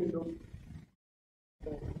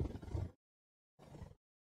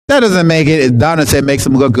 That doesn't make it, Donna said, makes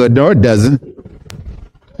them look good. No, it doesn't.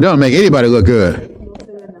 It doesn't make anybody look good.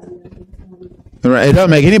 It doesn't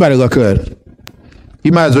make anybody look good.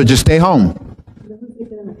 You might as well just stay home.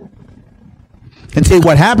 And see,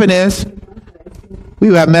 what happened is,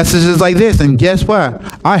 we have messages like this, and guess what?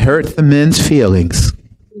 I hurt the men's feelings.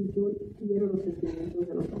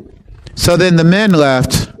 So then the men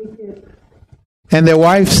left, and their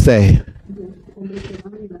wives stayed.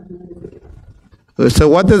 So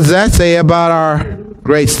what does that say about our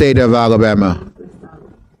great state of Alabama?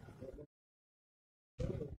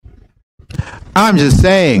 I'm just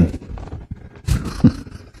saying.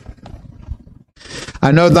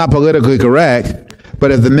 I know it's not politically correct,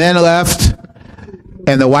 but if the men left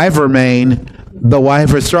and the wife remained, the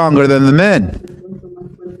wife is stronger than the men.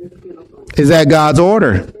 Is that God's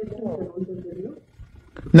order?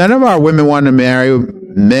 None of our women want to marry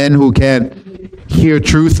men who can't hear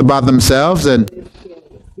truth about themselves and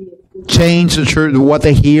change the truth, what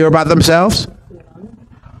they hear about themselves.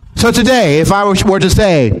 So today, if I were to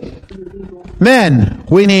say, men,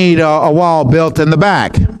 we need a wall built in the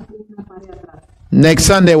back. Next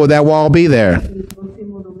Sunday, will that wall be there?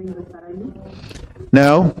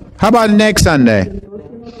 No. How about next Sunday?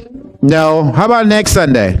 No. How about next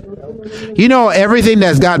Sunday? You know, everything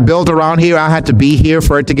that's got built around here, I had to be here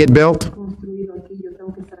for it to get built.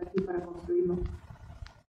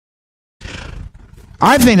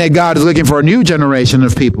 I think that God is looking for a new generation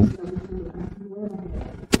of people.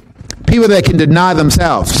 People that can deny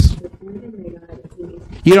themselves.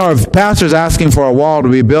 You know, if pastor's asking for a wall to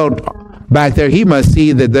be built back there, he must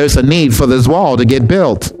see that there's a need for this wall to get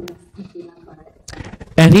built.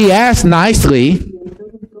 And he asked nicely,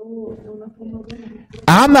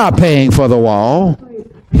 I'm not paying for the wall.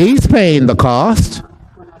 He's paying the cost.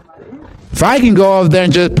 If I can go over there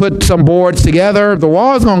and just put some boards together, the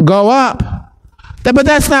wall's going to go up. But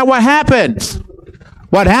that's not what happens.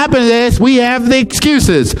 What happens is we have the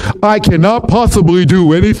excuses. I cannot possibly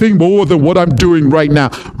do anything more than what I'm doing right now.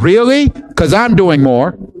 Really? Because I'm doing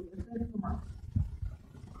more.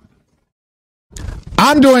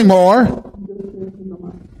 I'm doing more.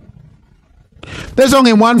 There's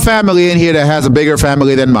only one family in here that has a bigger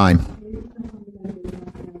family than mine.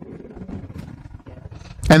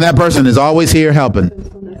 And that person is always here helping.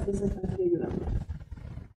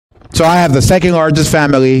 So I have the second largest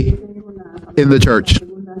family in the church.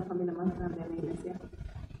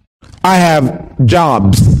 I have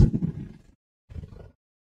jobs.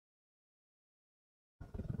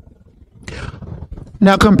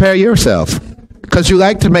 Now compare yourself. Because you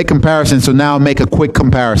like to make comparisons, so now make a quick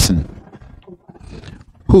comparison.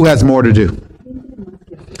 Who has more to do?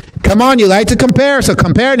 Come on, you like to compare, so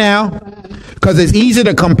compare now. Because it's easy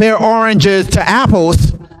to compare oranges to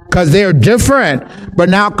apples because they're different. But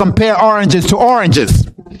now compare oranges to oranges.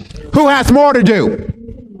 Who has more to do?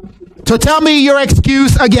 So tell me your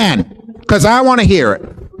excuse again, because I want to hear it.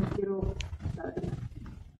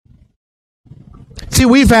 See,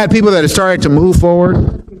 we've had people that have started to move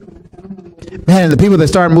forward. Man, the people that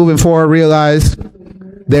start moving forward realize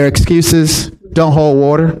their excuses don't hold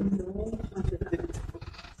water.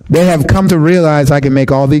 They have come to realize I can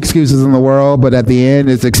make all the excuses in the world, but at the end,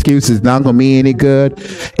 this excuse is not going to mean any good.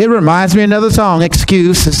 It reminds me of another song,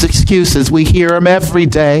 Excuses, Excuses. We hear them every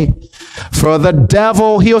day. For the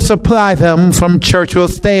devil, he'll supply them. From church, will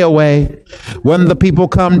stay away. When the people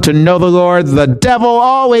come to know the Lord, the devil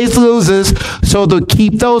always loses. So to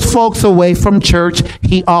keep those folks away from church,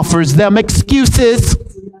 he offers them excuses.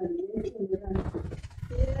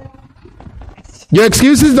 Your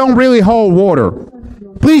excuses don't really hold water.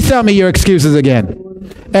 Please tell me your excuses again.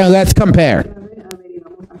 And let's compare.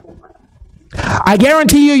 I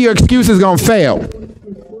guarantee you your excuse is going to fail.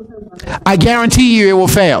 I guarantee you it will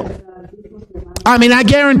fail. I mean, I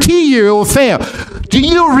guarantee you it will fail. Do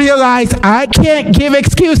you realize I can't give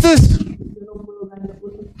excuses?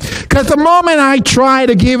 Because the moment I try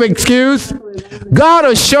to give excuse, God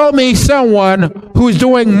will show me someone who's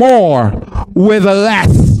doing more with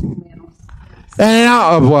less.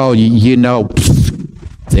 And well, you know,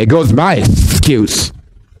 there goes my excuse.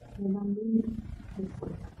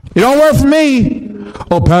 It don't work for me.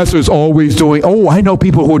 Oh, pastor's always doing. Oh, I know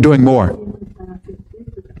people who are doing more.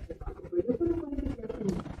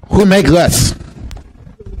 Who make less.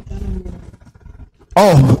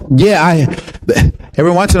 Oh, yeah,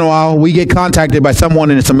 every once in a while we get contacted by someone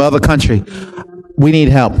in some other country. We need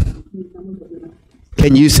help.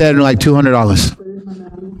 Can you send like $200?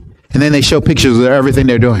 And then they show pictures of everything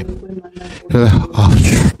they're doing. They're like,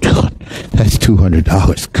 oh, that's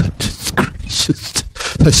 $200. Goodness gracious.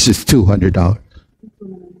 That's just $200.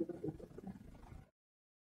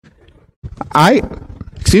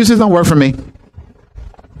 Excuses don't work for me.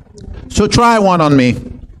 So try one on me.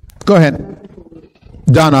 Go ahead.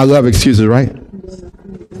 Donna, I love excuses, right?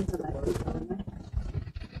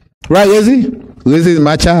 Right, Lizzie? Lizzie's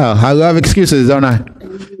my child. I love excuses, don't I?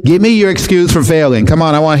 Give me your excuse for failing. Come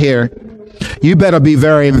on, I want to hear. You better be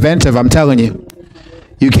very inventive, I'm telling you.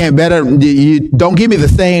 You don't give me the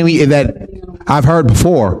same that I've heard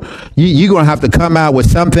before. You're going to have to come out with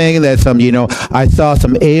something that I saw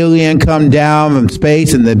some alien come down from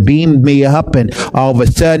space and they beamed me up and all of a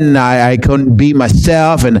sudden I couldn't be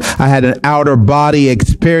myself and I had an outer body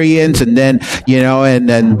experience and then, and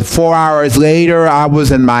then 4 hours later I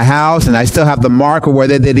was in my house and I still have the marker where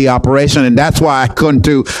they did the operation and that's why I couldn't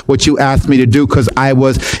do what you asked me to do because I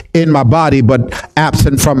was in my body but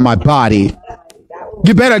absent from my body.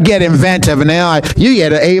 You better get inventive, and then you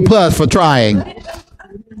get an A+ for trying.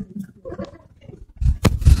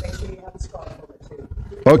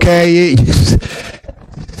 Okay,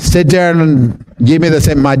 sit there and give me the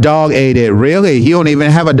same. My dog ate it. Really? You don't even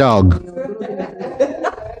have a dog.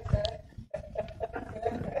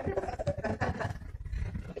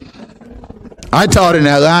 I taught in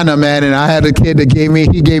Atlanta, man, and I had a kid that gave me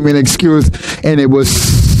an excuse, and it was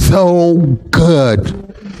so good.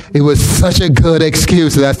 It was such a good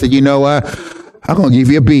excuse that I said, you know what? I'm going to give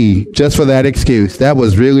you a B just for that excuse. That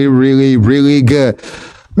was really, really, really good.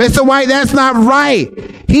 Mr. Whyte, that's not right.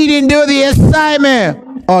 He didn't do the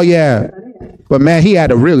assignment. Oh, yeah. But, man, he had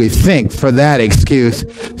to really think for that excuse.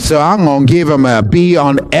 So I'm going to give him a B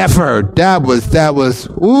on effort. That was,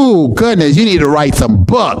 ooh, goodness, you need to write some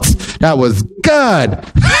books. That was good.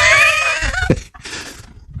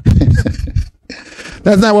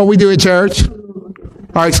 That's not what we do at church.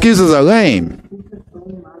 Our excuses are lame.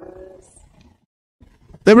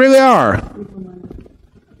 They really are.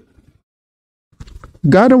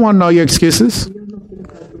 God don't want to know your excuses.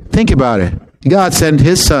 Think about it. God sent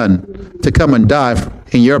his son to come and die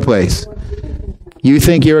in your place. You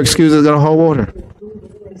think your excuse is going to hold water?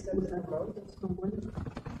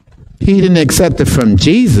 He didn't accept it from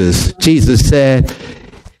Jesus. Jesus said,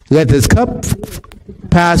 let this cup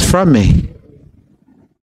pass from me.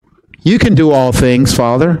 You can do all things,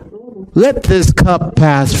 Father. Let this cup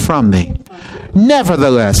pass from me.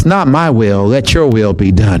 Nevertheless, not my will, let your will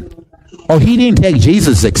be done. Oh, he didn't take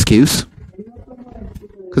Jesus' excuse.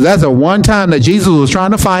 Because that's the one time that Jesus was trying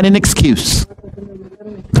to find an excuse.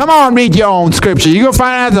 Come on, read your own scripture. You're going to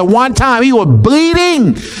find out that one time he was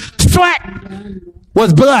bleeding. Sweat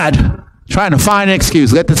was blood. Trying to find an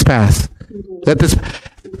excuse. Let this pass.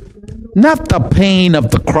 Not the pain of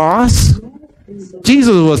the cross.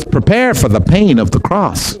 Jesus was prepared for the pain of the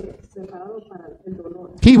cross.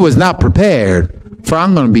 He was not prepared for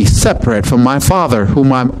I'm going to be separate from my Father,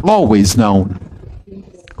 whom I've always known,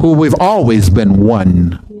 who we've always been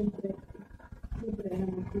one.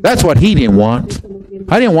 That's what he didn't want.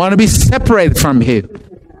 I didn't want to be separated from him.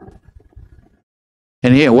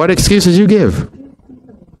 And here, what excuses you give?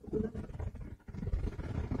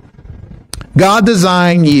 God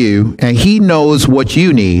designed you, and he knows what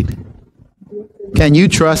you need. Can you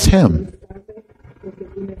trust him?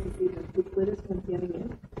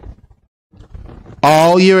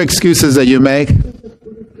 All your excuses that you make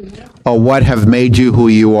are what have made you who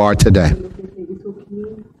you are today.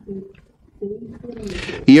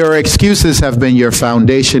 Your excuses have been your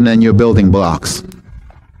foundation and your building blocks.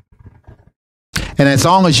 And as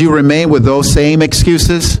long as you remain with those same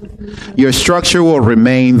excuses, your structure will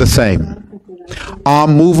remain the same.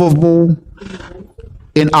 Unmovable,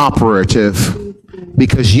 inoperative,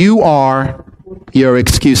 because you are your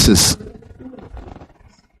excuses.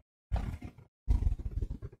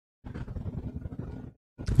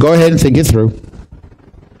 Go ahead and think it through.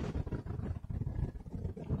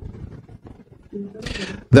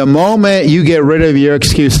 The moment you get rid of your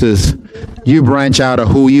excuses, you branch out of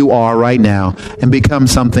who you are right now and become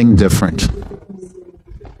something different.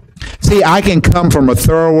 See, I can come from a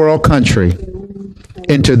third world country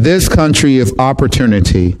into this country of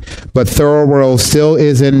opportunity, but third world still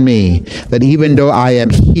is in me, that even though I am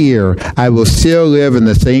here, I will still live in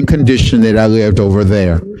the same condition that I lived over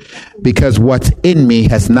there, because what's in me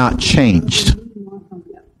has not changed.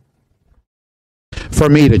 For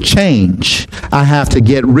me to change, I have to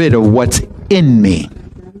get rid of what's in me.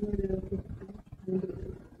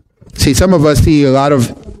 See, some of us see a lot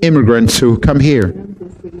of immigrants who come here.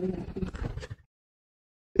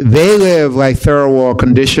 They live like third world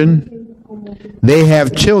condition. They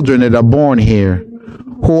have children that are born here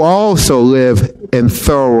who also live in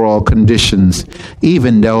third world conditions,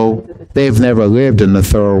 even though they've never lived in the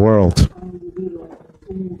third world.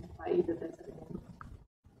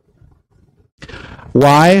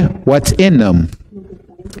 Why? What's in them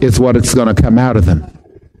is what it's going to come out of them.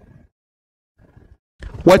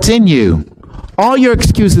 What's in you? All your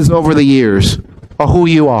excuses over the years are who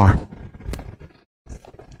you are.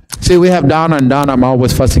 See, we have Donna, and Donna, I'm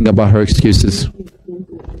always fussing about her excuses.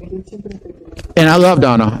 And I love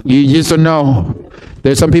Donna. You just don't know.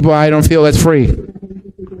 There's some people I don't feel as free.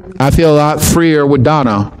 I feel a lot freer with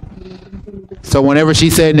Donna. So whenever she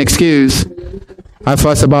said an excuse, I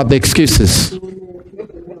fuss about the excuses.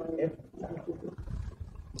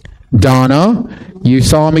 Donna, you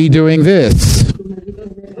saw me doing this.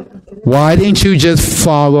 Why didn't you just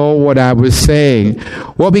follow what I was saying?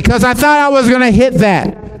 Well, because I thought I was going to hit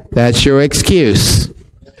that. That's your excuse.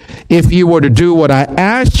 If you were to do what I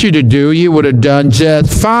asked you to do, you would have done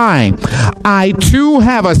just fine. I too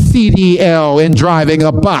have a CDL in driving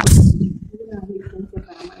a bus.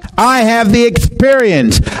 I have the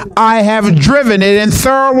experience. I have driven it in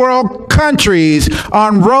third world countries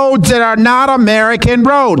on roads that are not American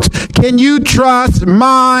roads. Can you trust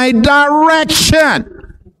my direction?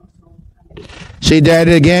 She did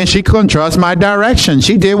it again. She couldn't trust my direction.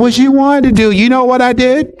 She did what she wanted to do. You know what I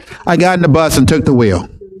did? I got in the bus and took the wheel.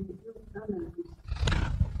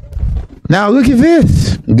 Now look at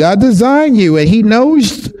this. God designed you and he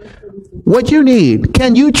knows what you need.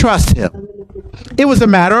 Can you trust him? It was a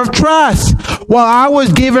matter of trust. While I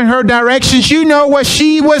was giving her directions, you know what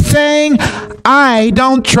she was saying? I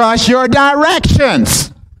don't trust your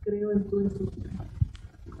directions.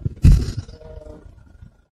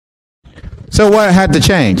 So what had to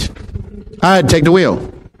change? I had to take the wheel.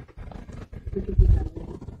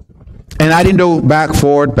 And I didn't do back,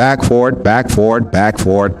 forward, back, forward, back, forward, back,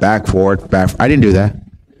 forward, back, forward, back. I didn't do that.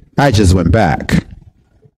 I just went back.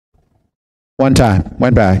 One time,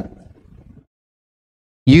 went back.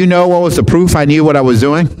 You know what was the proof I knew what I was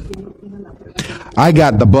doing? I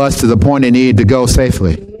got the bus to the point it needed to go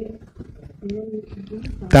safely.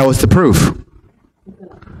 That was the proof.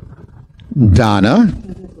 Donna,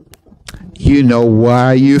 you know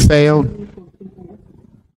why you failed?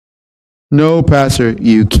 No, Pastor,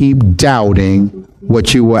 you keep doubting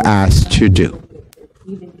what you were asked to do.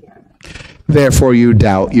 Therefore, you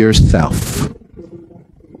doubt yourself.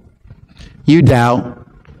 You doubt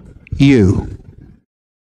you.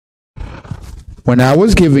 When I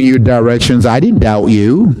was giving you directions, I didn't doubt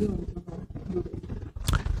you.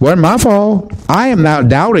 It wasn't my fault. I am not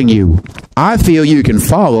doubting you. I feel you can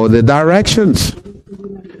follow the directions.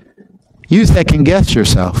 You second guess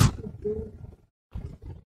yourself.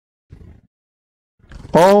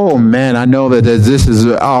 Oh man, I know that this is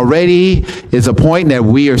already is a point that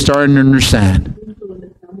we are starting to understand.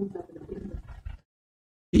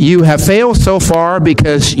 You have failed so far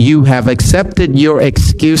because you have accepted your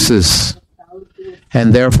excuses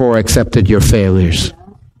and therefore accepted your failures.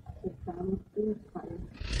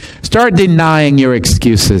 Start denying your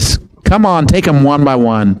excuses. Come on, take them one by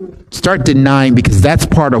one. Start denying, because that's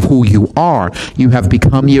part of who you are. You have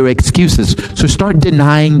become your excuses. So start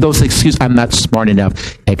denying those excuses. I'm not smart enough.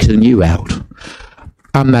 Xing you out.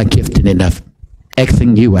 I'm not gifted enough.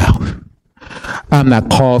 Xing you out. I'm not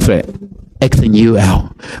called for it. Xing you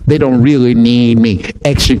out. They don't really need me.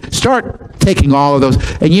 Xing. Start taking all of those.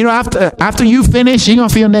 And you know, after you finish, you're going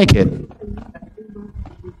to feel naked.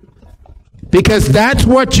 Because that's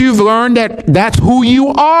what you've learned, that's who you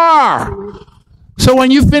are. So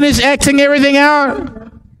when you finish Xing everything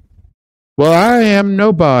out, well, I am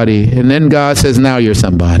nobody. And then God says, now you're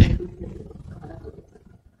somebody.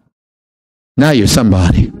 Now you're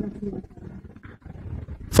somebody.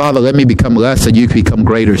 Father, let me become less and you become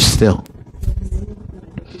greater still.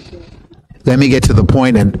 Let me get to the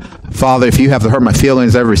point and Father, if you have to hurt my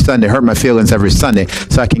feelings every Sunday, hurt my feelings every Sunday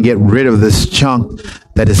so I can get rid of this junk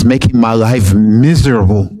that is making my life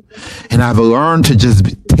miserable. And I've learned to just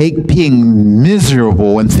take being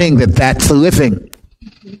miserable and think that that's living.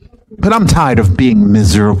 But I'm tired of being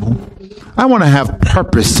miserable. I want to have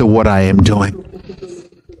purpose to what I am doing.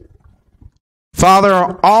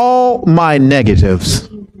 Father, all my negatives,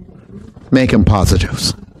 make them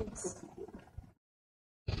positives.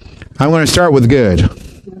 I'm going to start with good.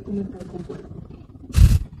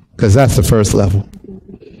 Because that's the first level.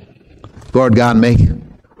 Lord God, make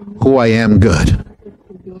who I am good.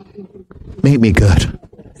 Make me good.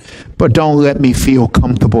 But don't let me feel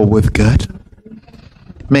comfortable with good.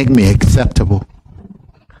 Make me acceptable.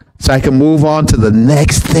 So I can move on to the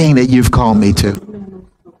next thing that you've called me to.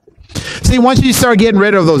 See, once you start getting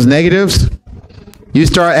rid of those negatives, you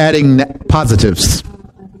start adding positives.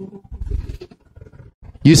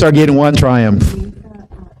 You start getting one triumph.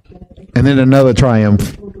 And then another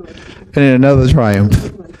triumph. And then another triumph.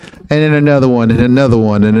 And then another one, and another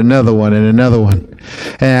one, and another one, and another one.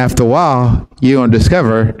 And after a while, you're going to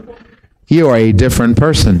discover you are a different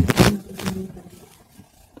person.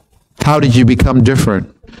 How did you become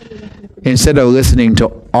different? Instead of listening to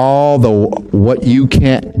all the what you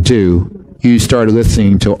can't do, you start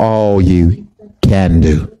listening to all you can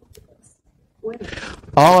do.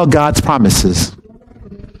 All of God's promises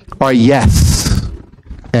are yes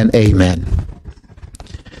and amen.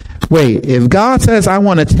 Wait, if God says, I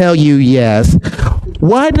want to tell you yes,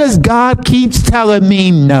 why does God keep telling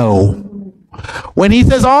me no? When he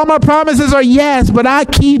says all my promises are yes, but I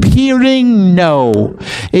keep hearing no,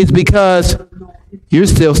 it's because you're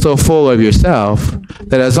still so full of yourself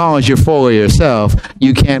that as long as you're full of yourself,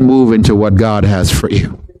 you can't move into what God has for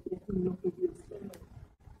you.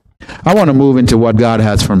 I want to move into what God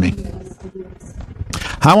has for me.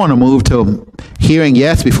 I want to move to hearing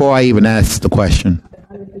yes before I even ask the question.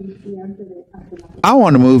 I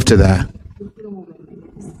want to move to that.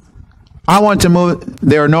 I want to move.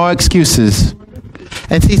 There are no excuses.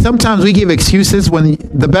 And see, sometimes we give excuses when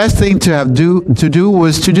the best thing to do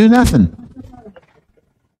was to do nothing.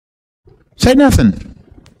 Say nothing.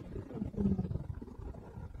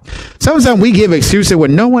 Sometimes we give excuses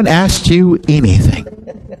when no one asked you anything.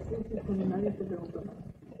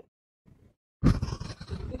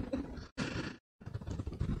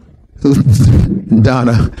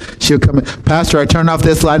 Donna, she'll come in. Pastor, I turned off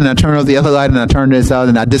this light and I turned off the other light and I turned this out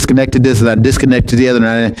and I disconnected this and I disconnected the other.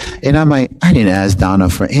 And I'm like, I didn't ask Donna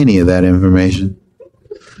for any of that information.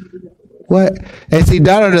 What? And see,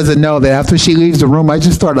 Donna doesn't know that after she leaves the room, I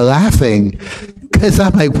just started laughing. Because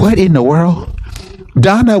I'm like, what in the world?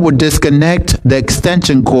 Donna would disconnect the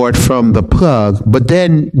extension cord from the plug, but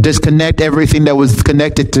then disconnect everything that was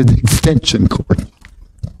connected to the extension cord.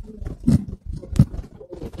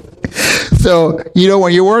 So,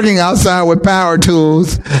 when you're working outside with power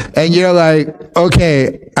tools and you're like,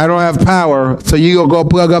 okay, I don't have power. So you go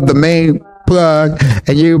plug up the main plug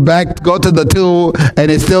and you go to the tool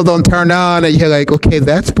and it still don't turn on. And you're like, okay,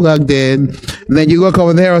 that's plugged in. And then you look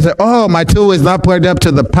over there and say, oh, my tool is not plugged up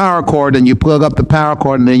to the power cord. And you plug up the power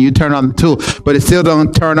cord and then you turn on the tool, but it still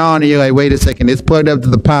don't turn on. And you're like, wait a second, it's plugged up to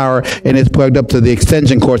the power and it's plugged up to the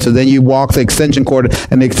extension cord. So then you walk the extension cord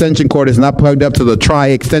and the extension cord is not plugged up to the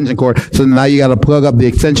extension cord. So now you got to plug up the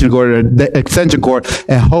extension cord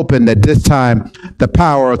and hoping that this time the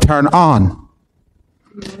power will turn on.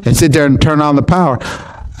 And sit there and turn on the power.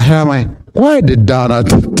 And I'm like, why did Donna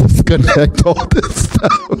disconnect all this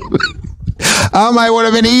stuff? I might would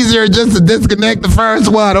have been easier just to disconnect the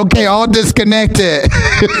first one. Okay, I'll disconnect it.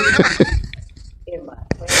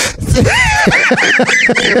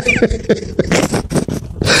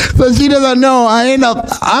 So she doesn't know.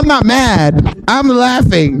 I'm not mad. I'm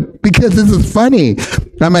laughing because this is funny.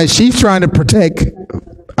 I mean, she's trying to protect,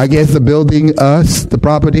 I guess, the building, us, the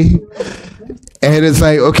property. And it's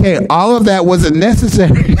like, okay, all of that wasn't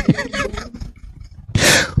necessary.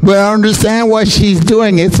 But I understand why she's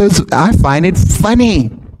doing it, so I find it funny.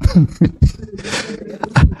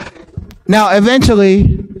 Now,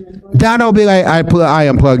 eventually, Donna will be like, I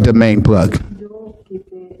unplugged the main plug.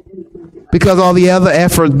 Because all the other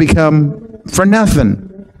efforts become for nothing.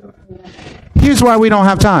 Here's why we don't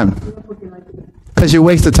have time. Because you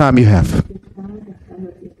waste the time you have.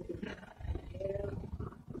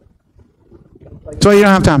 So you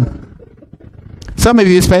don't have time. Some of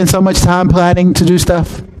you spend so much time planning to do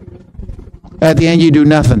stuff. At the end, you do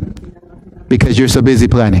nothing because you're so busy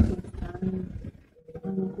planning.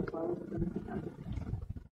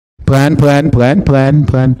 Plan.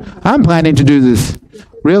 I'm planning to do this.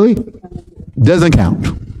 Really? Doesn't count.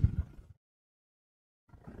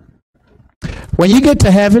 When you get to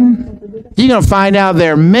heaven, you're going to find out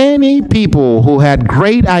there are many people who had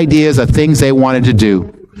great ideas of things they wanted to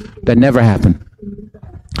do that never happened.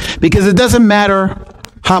 Because it doesn't matter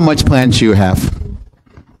how much plans you have.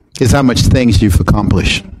 It's how much things you've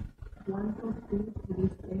accomplished.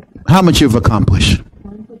 How much you've accomplished.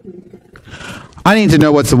 I need to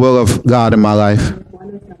know what's the will of God in my life.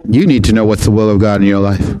 You need to know what's the will of God in your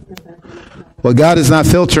life. Well, God is not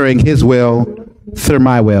filtering his will through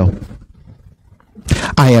my will.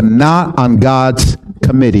 I am not on God's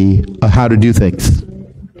committee of how to do things.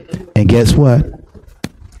 And guess what?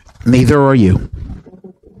 Neither are you.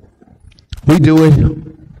 We do it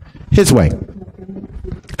his way.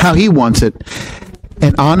 How he wants it.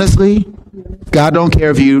 And honestly, God don't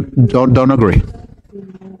care if you don't agree.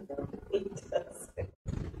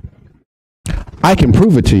 I can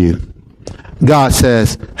prove it to you. God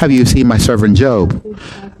says, have you seen my servant Job?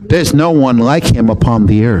 There's no one like him upon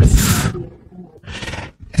the earth.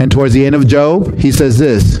 And towards the end of Job, he says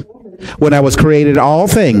this, when I was created all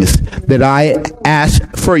things, that I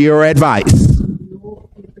asked for your advice.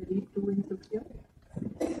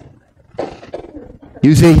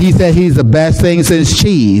 You see, he said he's the best thing since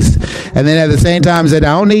cheese. And then at the same time said,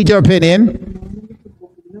 I don't need your opinion.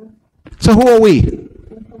 So who are we?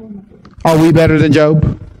 Are we better than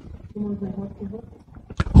Job?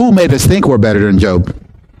 Who made us think we're better than Job?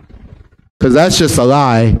 Because that's just a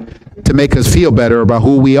lie to make us feel better about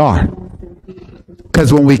who we are.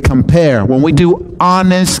 Because when we compare, when we do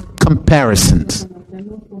honest comparisons,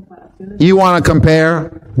 you want to compare?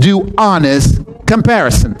 Do honest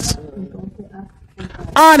comparisons.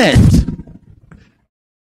 Honest.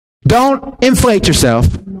 Don't inflate yourself.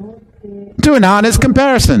 Do an honest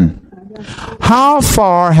comparison. How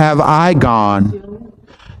far have I gone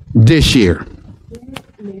this year?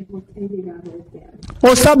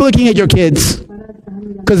 Well, stop looking at your kids,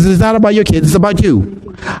 because it's not about your kids, it's about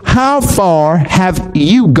you. How far have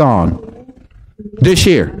you gone this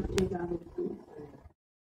year?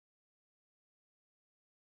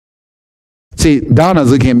 See,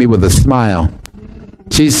 Donna's looking at me with a smile.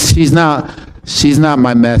 She's not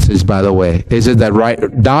my message, by the way. It's just that right.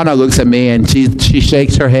 Donna looks at me and she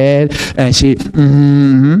shakes her head and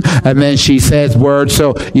and then she says words.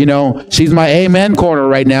 So, she's my amen corner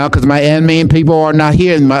right now because my amen people are not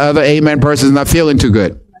here and my other amen person is not feeling too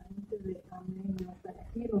good.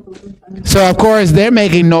 So, of course, they're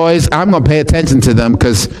making noise. I'm going to pay attention to them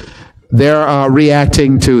because they're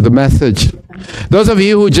reacting to the message. Those of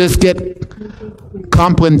you who just get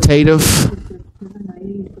contemplative,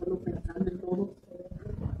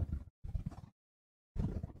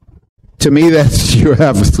 to me, that's you're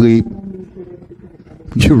half asleep.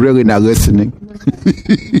 You're really not listening.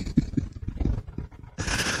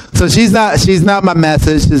 So she's not my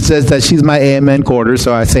message. It says that she's my amen quarter,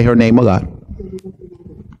 so I say her name a lot.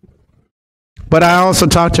 But I also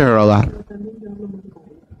talk to her a lot.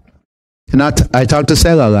 And I talk to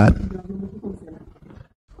Selah a lot.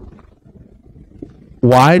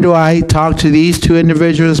 Why do I talk to these two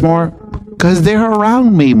individuals more? Because they're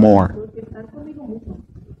around me more.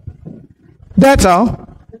 That's all.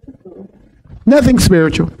 Nothing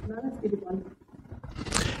spiritual.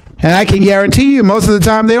 And I can guarantee you most of the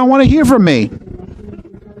time they don't want to hear from me.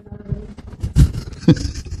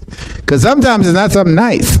 Because sometimes it's not something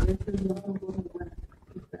nice.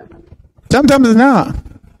 Sometimes it's not.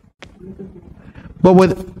 But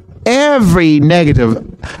with every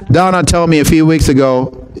negative, Donna told me a few weeks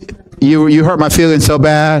ago, you hurt my feelings so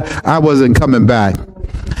bad, I wasn't coming back.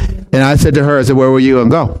 And I said to her, where were you going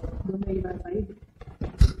to go?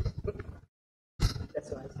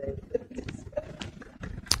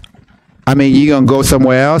 I mean, you're going to go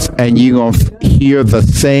somewhere else and you're going to hear the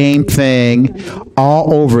same thing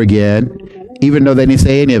all over again, even though they didn't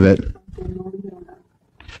say any of it.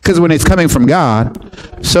 Because when it's coming from God,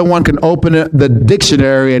 someone can open the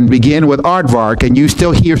dictionary and begin with aardvark and you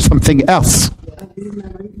still hear something else.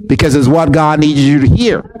 Because it's what God needs you to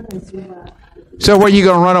hear. So where are you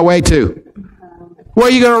going to run away to? Where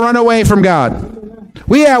are you going to run away from God?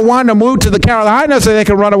 We had one to move to the Carolinas so they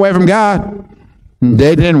could run away from God.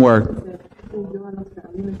 They didn't work.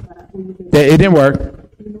 It didn't work.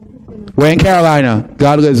 We're in Carolina.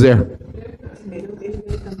 God lives there.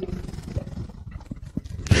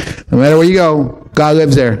 No matter where you go, God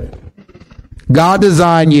lives there. God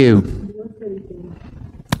designed you.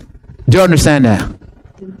 Do you understand that?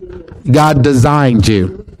 God designed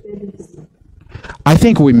you. I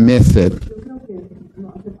think we miss it.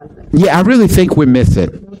 Yeah, I really think we miss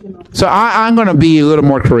it. So I'm going to be a little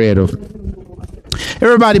more creative.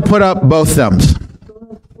 Everybody put up both thumbs.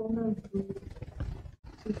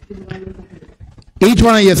 Each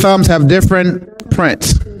one of your thumbs have different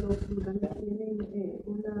thumbprints.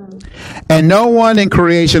 And no one in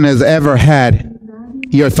creation has ever had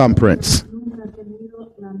your thumbprints.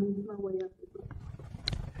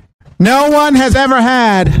 No one has ever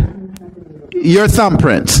had your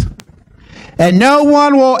thumbprints. And no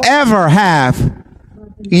one will ever have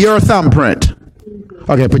your thumbprint.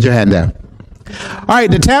 Okay, put your hand down. All right,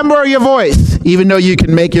 the timbre of your voice, even though you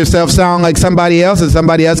can make yourself sound like somebody else and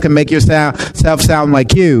somebody else can make yourself sound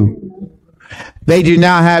like you, they do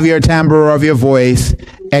not have your timbre of your voice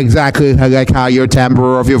exactly like how your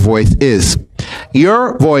timbre of your voice is.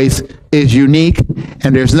 Your voice is unique,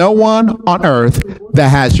 and there's no one on earth that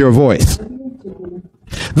has your voice.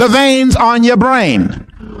 The veins on your brain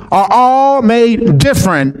are all made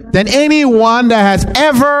different than anyone that has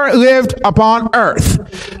ever lived upon earth.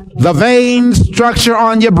 The vein structure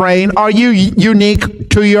on your brain are unique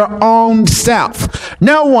to your own self.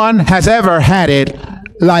 No one has ever had it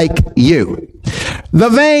like you. The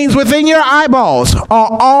veins within your eyeballs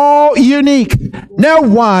are all unique. No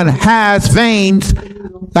one has veins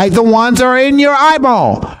like the ones that are in your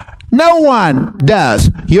eyeball. No one does.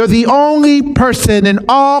 You're the only person in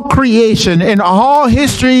all creation, in all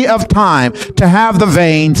history of time, to have the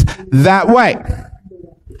veins that way.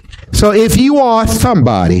 So if you are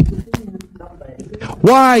somebody,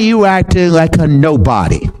 why are you acting like a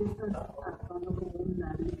nobody?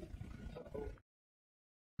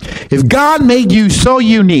 If God made you so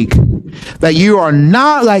unique that you are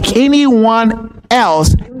not like anyone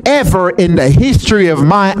else ever in the history of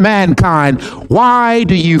mankind, why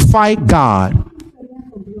do you fight God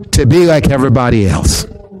to be like everybody else?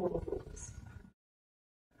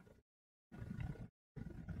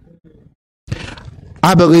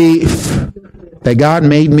 I believe that God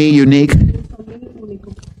made me unique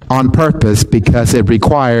on purpose because it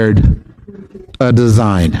required a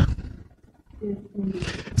design.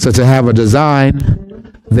 So to have a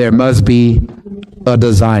design, there must be a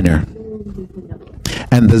designer.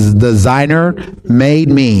 And the designer made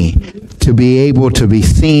me to be able to be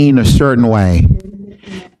seen a certain way.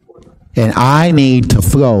 And I need to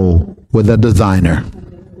flow with a designer.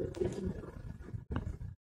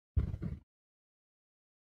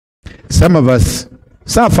 Some of us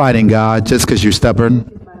stop fighting God just because you're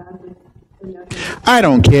stubborn. I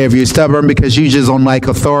don't care if you're stubborn because you just don't like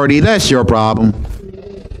authority. That's your problem.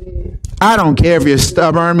 I don't care if you're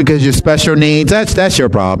stubborn because you're special needs. That's your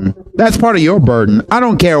problem. That's part of your burden. I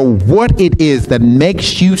don't care what it is that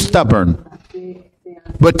makes you stubborn.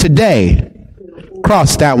 But today,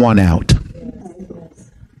 cross that one out.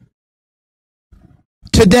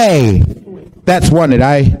 Today, that's one that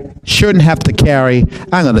I shouldn't have to carry.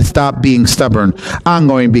 I'm going to stop being stubborn. I'm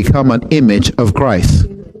going to become an image of Christ.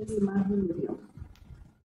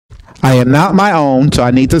 I am not my own, so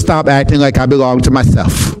I need to stop acting like I belong to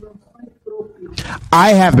myself.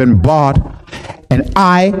 I have been bought, and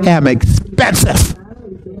I am expensive.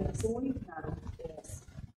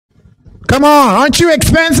 Come on, aren't you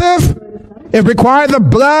expensive? It requires the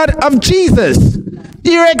blood of Jesus.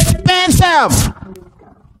 You're expensive.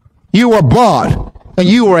 You were bought, and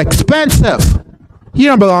you were expensive. You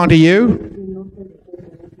don't belong to you.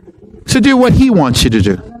 So do what he wants you to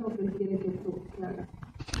do.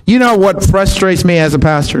 You know what frustrates me as a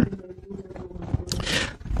pastor?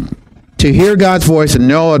 To hear God's voice and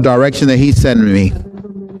know a direction that he's sending me,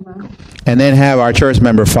 and then have our church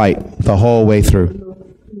member fight the whole way through.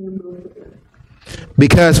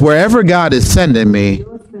 Because wherever God is sending me,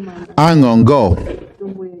 I'm going to go.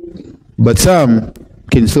 But some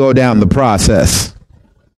can slow down the process.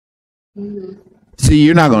 See,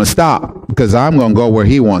 you're not going to stop because I'm going to go where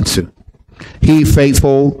he wants to. He's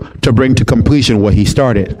faithful to bring to completion what he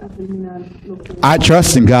started. I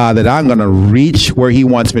trust in God that I'm going to reach where he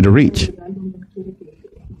wants me to reach.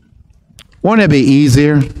 Won't it be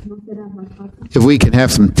easier if we can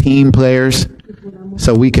have some team players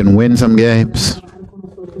so we can win some games?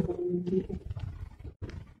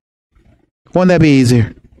 Won't that be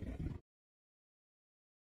easier?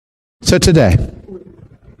 So today,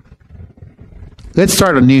 let's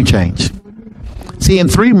start a new change. See, in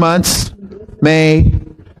 3 months, May,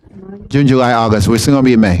 June, July, August, we're still going to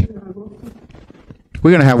be in May.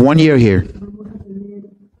 We're going to have 1 year here.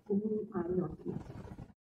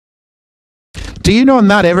 Do you know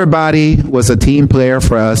not everybody was a team player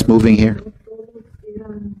for us moving here?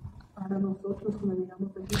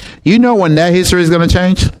 You know when that history is going to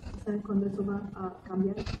change?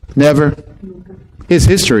 Never. It's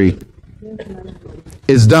history.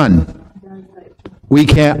 It's done. We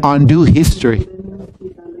can't undo history.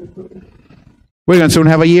 We're going to soon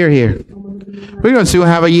have a year here. We're going to soon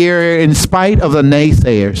have a year in spite of the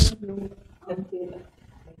naysayers.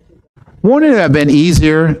 Wouldn't it have been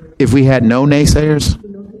easier if we had no naysayers?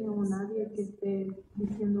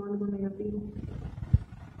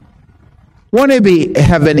 Wouldn't it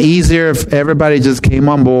have been easier if everybody just came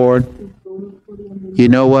on board? You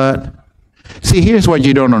know what? See, here's what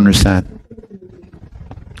you don't understand.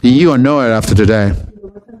 You'll know it after today.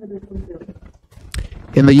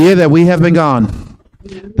 In the year that we have been gone,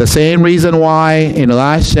 the same reason why in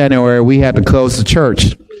last January we had to close the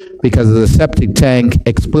church because of the septic tank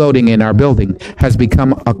exploding in our building has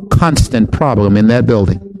become a constant problem in that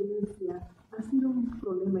building.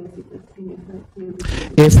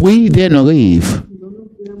 If we didn't leave,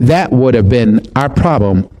 that would have been our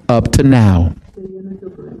problem up to now.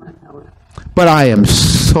 But I am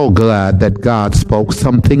so glad that God spoke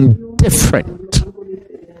something different.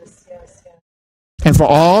 And for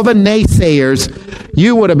all the naysayers,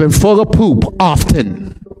 you would have been full of poop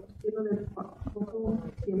often.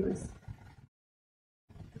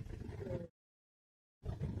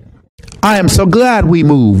 I am so glad we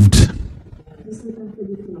moved.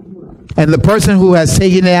 And the person who has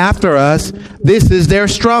taken it after us, this is their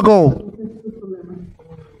struggle.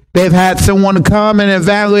 They've had someone come and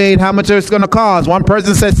evaluate how much it's going to cost. One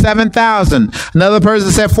person said $7,000. Another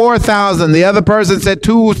person said $4,000. The other person said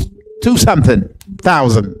two something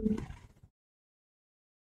thousand.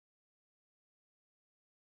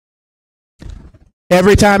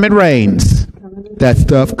 Every time it rains, that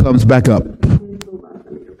stuff comes back up.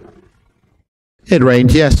 It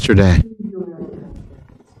rained yesterday.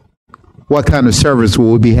 What kind of service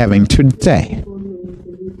will we be having today?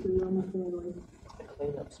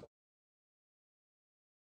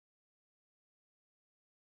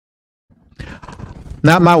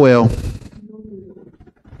 Not my will.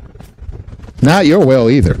 Not your will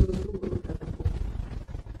either.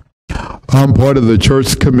 I'm part of the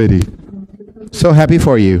church committee. So happy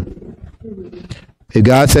for you. If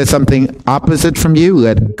God says something opposite from you,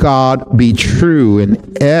 let God be true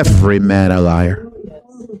and every man a liar.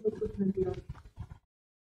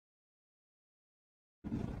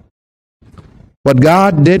 What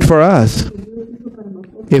God did for us,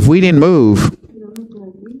 if we didn't move,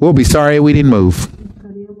 we'll be sorry we didn't move.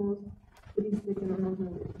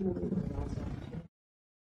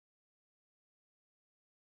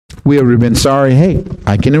 We would have been sorry. Hey,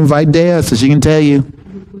 I can invite Dea so she can tell you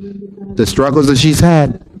the struggles that she's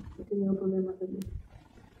had.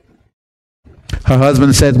 Her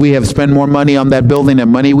husband said we have spent more money on that building than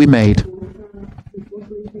money we made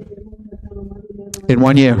in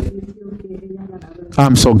 1 year.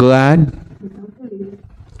 I'm so glad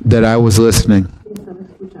that I was listening.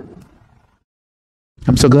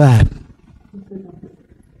 I'm so glad.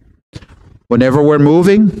 Whenever we're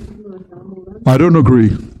moving, I don't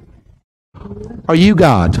agree. Are you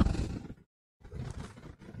God?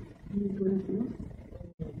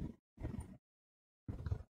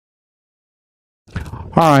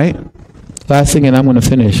 All right. Last thing, and I'm going to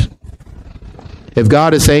finish. If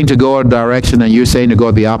God is saying to go a direction and you're saying to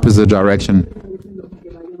go the opposite direction,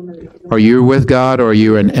 are you with God or are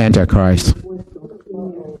you an antichrist?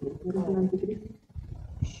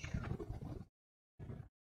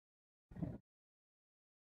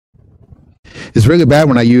 It's really bad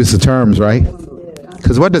when I use the terms, right?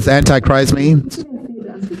 Because what does antichrist mean?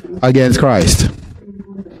 Against Christ.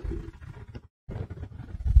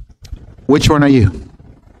 Which one are you?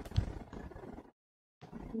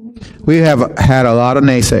 We have had a lot of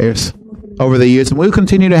naysayers over the years, and we'll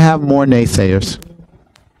continue to have more naysayers.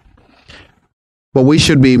 But we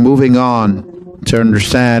should be moving on to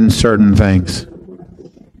understand certain things.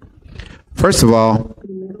 First of all,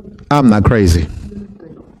 I'm not crazy.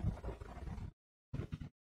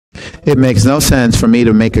 It makes no sense for me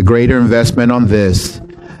to make a greater investment on this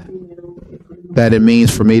than it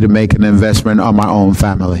means for me to make an investment on my own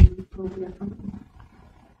family.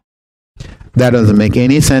 That doesn't make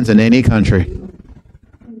any sense in any country.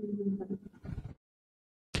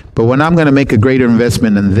 But when I'm going to make a greater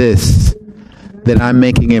investment in this than I'm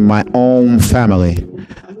making in my own family,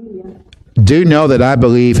 do know that I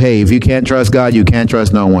believe, hey, if you can't trust God, you can't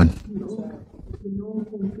trust no one.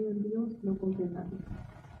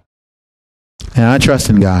 And I trust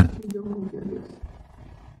in God.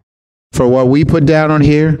 For what we put down on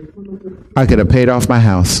here, I could have paid off my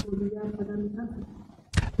house.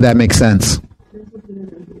 That makes sense.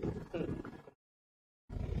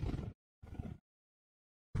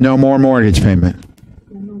 No more mortgage payment.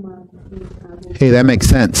 Hey, that makes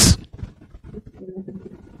sense.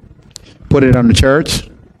 Put it on the church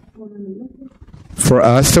for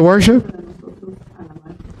us to worship.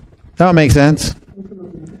 That makes sense.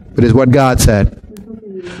 But it's what God said.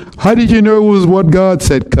 How did you know it was what God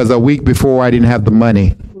said? Because a week before I didn't have the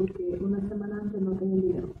money.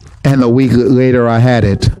 and a week later I had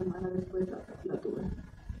it.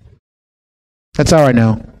 That's all I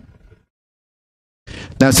know.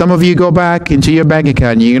 Now, some of you go back into your bank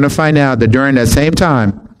account and you're going to find out that during that same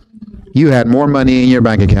time, you had more money in your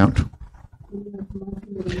bank account.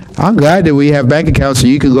 I'm glad that we have bank accounts so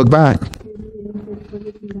you can look back.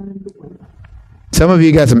 Some of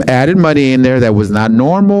you got some added money in there that was not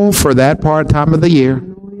normal for that time of the year.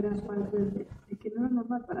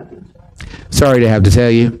 Sorry to have to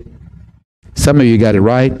tell you. Some of you got it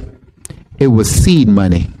right. It was seed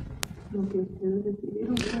money.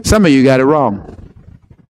 Some of you got it wrong.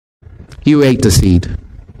 You ate the seed.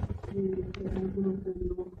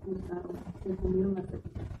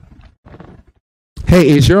 Hey,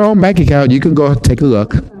 it's your own bank account. You can go take a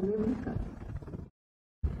look.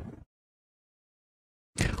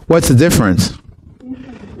 What's the difference?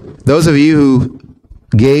 Those of you who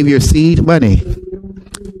gave your seed money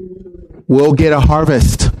will get a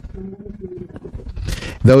harvest.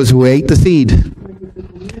 Those who ate the seed,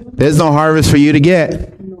 there's no harvest for you to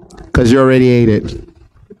get because you already ate it.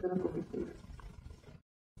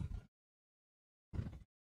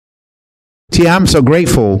 See, I'm so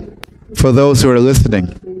grateful for those who are listening.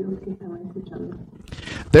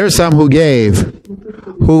 There are some who gave,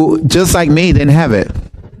 who, just like me, didn't have it.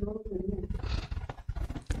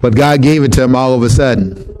 But God gave it to them all of a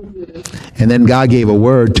sudden. And then God gave a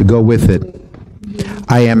word to go with it.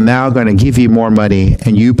 I am now going to give you more money,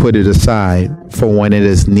 and you put it aside for when it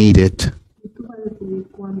is needed.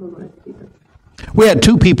 We had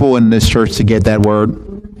 2 people in this church to get that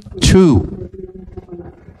word. 2.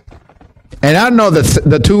 And I know that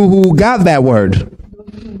the 2 who got that word,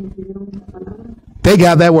 they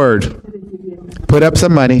got that word. Put up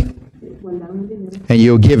some money, and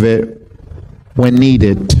you'll give it when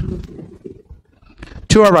needed.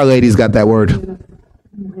 2 of our ladies got that word.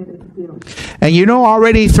 And you know,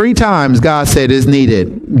 already 3 times God said is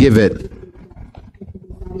needed. Give it.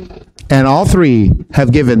 And all 3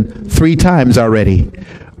 have given 3 times already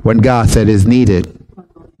when God said is needed.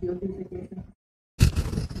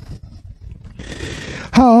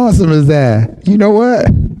 How awesome is that? You know what?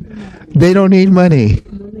 They don't need money.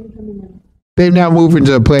 They've now moved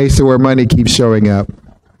into a place where money keeps showing up.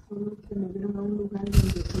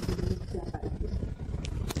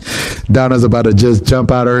 Donna's about to just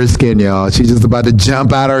jump out of her skin, y'all. She's just about to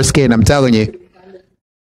jump out of her skin. I'm telling you.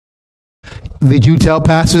 Did you tell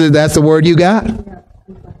Pastor that that's the word you got?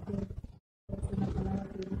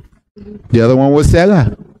 The other one was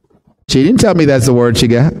Stella. She didn't tell me that's the word she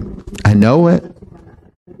got. I know it.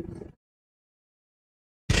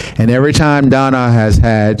 And every time Donna has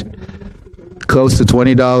had close to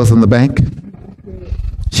 $20 in the bank,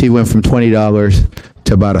 she went from $20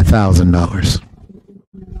 to about $1,000.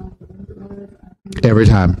 Every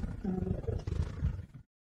time.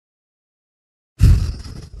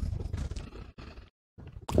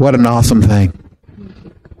 What an awesome thing.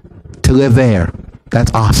 To live there.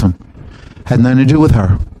 That's awesome. Had nothing to do with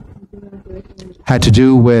her. Had to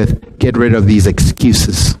do with get rid of these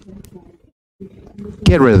excuses.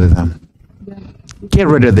 Get rid of them. Get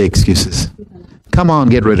rid of the excuses. Come on,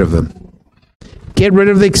 get rid of them. Get rid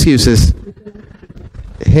of the excuses.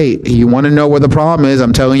 Hey, you want to know where the problem is?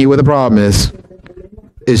 I'm telling you where the problem is.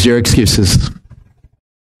 Is your excuses.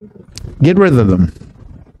 Get rid of them.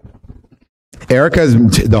 Erica's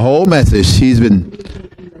the whole message. She's been,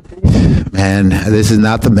 man, this is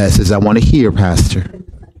not the message I want to hear, Pastor.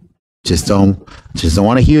 Just don't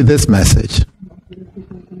want to hear this message.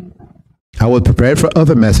 I was prepared for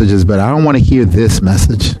other messages, but I don't want to hear this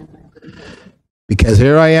message. Because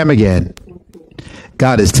here I am again.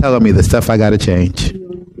 God is telling me the stuff I got to change.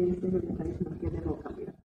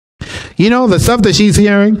 You know, the stuff that she's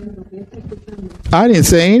hearing, I didn't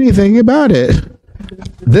say anything about it.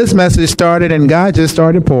 This message started and God just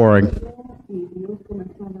started pouring.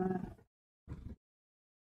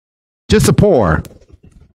 Just a pour.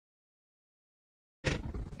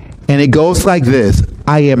 And it goes like this.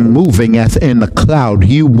 I am moving as in the cloud.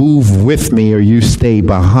 You move with me or you stay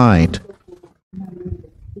behind.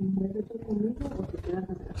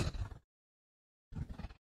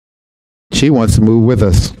 She wants to move with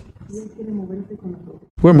us.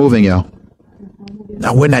 We're moving, y'all.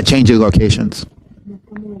 No, we're not changing locations.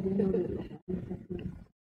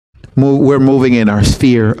 We're moving in our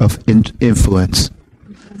sphere of influence.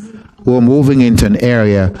 We're moving into an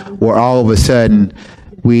area where all of a sudden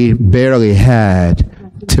we barely had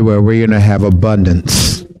to where we're going to have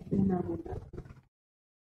abundance.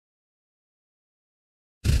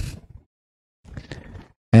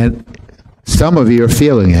 And some of you are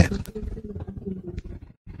feeling it.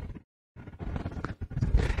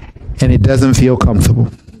 And it doesn't feel comfortable.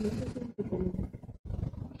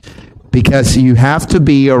 Because you have to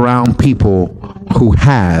be around people who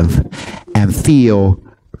have and feel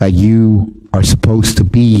like you are supposed to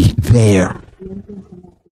be there.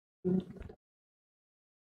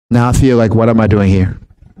 Now I feel like, what am I doing here?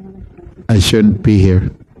 I shouldn't be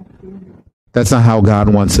here. That's not how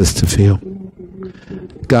God wants us to feel.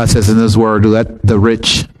 God says in His Word, let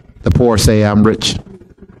the poor say, I'm rich.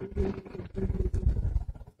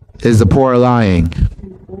 Is the poor lying?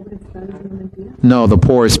 No, the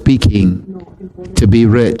poor is speaking to be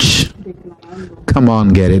rich. Come on,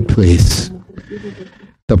 get it, please.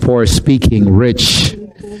 The poor is speaking rich.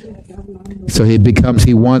 So he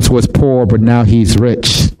once was poor, but now he's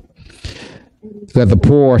rich. Let the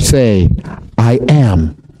poor say, I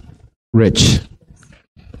am rich.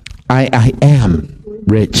 I am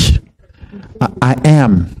rich. I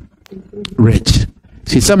am rich.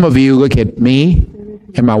 See, some of you look at me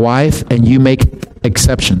and my wife, and you make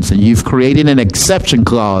exceptions, and you've created an exception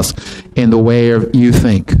clause in the way you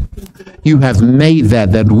think. You have made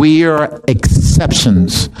that we are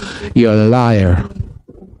exceptions. You're a liar.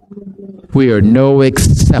 We are no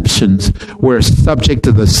exceptions. We're subject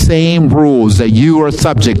to the same rules that you are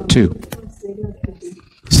subject to.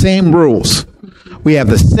 Same rules. We have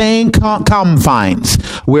the same confines.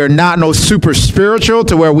 We're not no super spiritual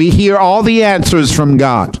to where we hear all the answers from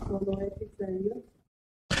God.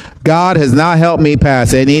 God has not helped me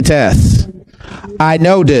pass any tests. I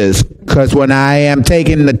know this because when I am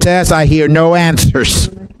taking the test, I hear no answers.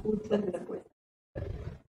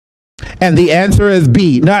 And the answer is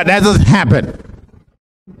B. No, that doesn't happen.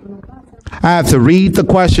 I have to read the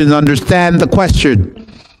question, understand the question,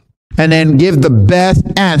 and then give the best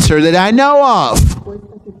answer that I know of.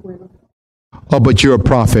 Oh, but you're a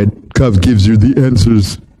prophet. God gives you the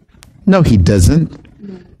answers. No, He doesn't.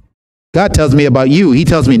 God tells me about you. He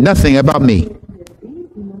tells me nothing about me.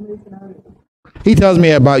 He tells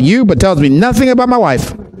me about you, but tells me nothing about my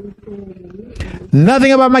wife.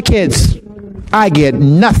 Nothing about my kids. I get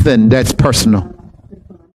nothing that's personal.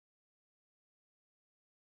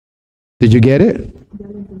 Did you get it?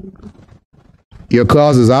 Your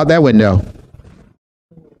clause is out that window.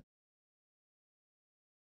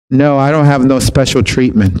 No, I don't have no special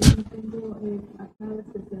treatment.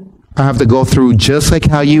 I have to go through just like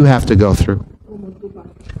how you have to go through.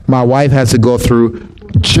 My wife has to go through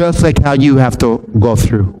just like how you have to go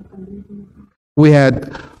through.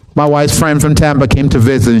 My wife's friend from Tampa came to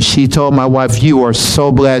visit, and she told my wife, you are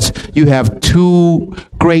so blessed. You have 2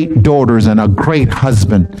 great daughters and a great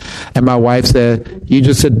husband. And my wife said, you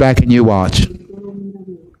just sit back and you watch.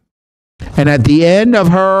 And at the end of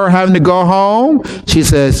her having to go home, she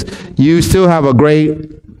says, you still have a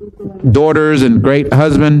great daughters and great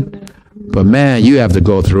husband, but man, you have to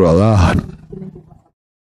go through a lot.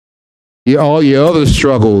 All your other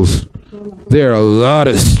struggles, there are a lot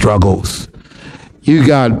of struggles.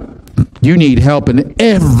 You need help in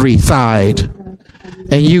every side,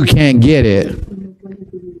 and you can't get it.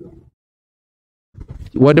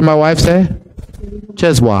 What did my wife say?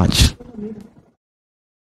 Just watch.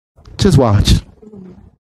 Just watch.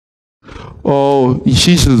 Oh,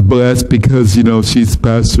 she's just blessed because, she's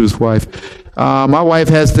pastor's wife. My wife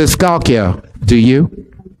has dyscalculia. Do you?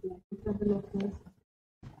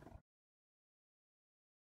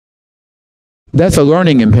 That's a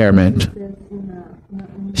learning impairment.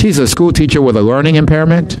 She's a school teacher with a learning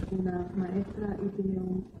impairment.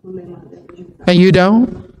 And you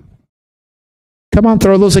don't? Come on,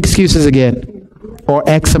 throw those excuses again. Or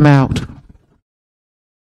X them out.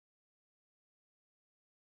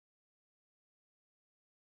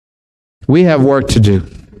 We have work to do.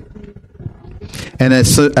 And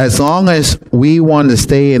as long as we want to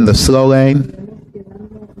stay in the slow lane,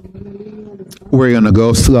 we're going to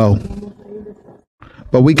go slow.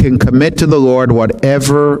 But we can commit to the Lord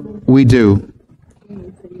whatever we do,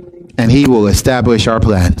 and He will establish our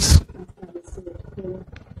plans.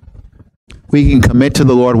 We can commit to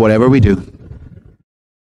the Lord whatever we do.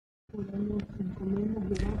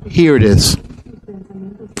 Here it is.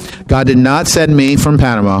 God did not send me from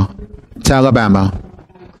Panama to Alabama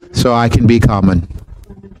so I can be common.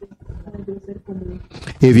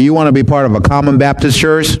 If you want to be part of a common Baptist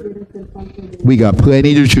church, we got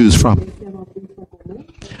plenty to choose from.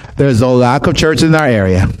 There's a lack of church in our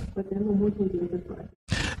area.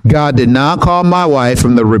 God did not call my wife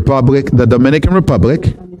from the Dominican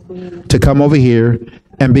Republic, to come over here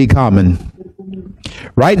and be common.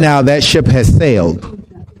 Right now, that ship has sailed.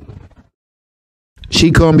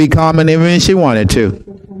 She couldn't be common even if she wanted to,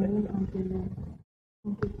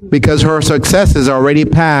 because her success is already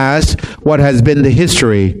past what has been the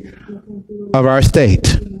history of our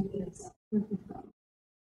state.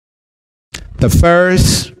 The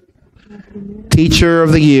first Teacher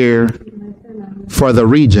of the Year for the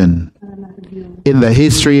region in the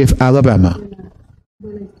history of Alabama.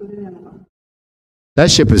 That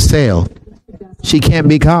ship has sailed. She can't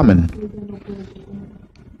be common.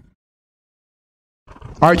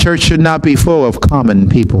 Our church should not be full of common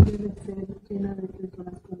people.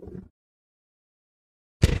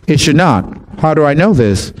 It should not. How do I know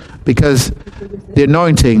this? Because the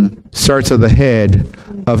anointing starts at the head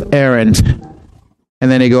of Aaron,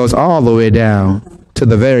 and then it goes all the way down to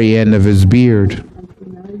the very end of his beard.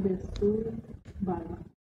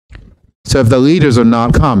 So if the leaders are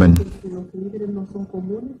not common,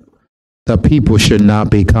 the people should not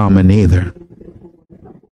be common either.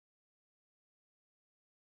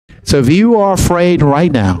 So if you are afraid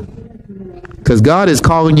right now, because God is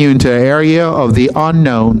calling you into an area of the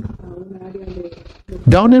unknown,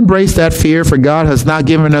 don't embrace that fear, for God has not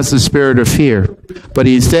given us a spirit of fear, but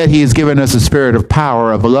instead He has given us a spirit of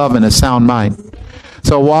power, of love, and a sound mind.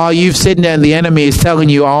 So while you're sitting there and the enemy is telling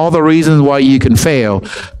you all the reasons why you can fail,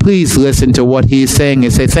 please listen to what he's saying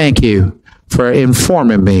and say, thank you for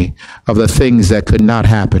informing me of the things that could not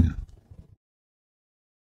happen.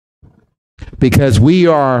 Because we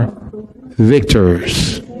are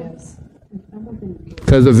victors.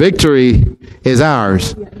 Because the victory is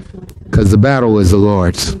ours. Because the battle is the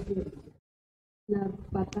Lord's.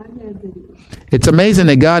 It's amazing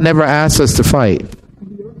that God never asked us to fight.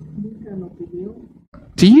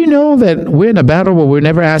 Do you know that we're in a battle where we're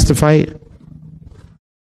never asked to fight?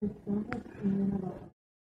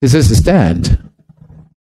 It's just to stand.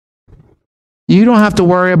 You don't have to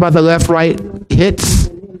worry about the left-right hits.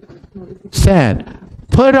 Stand.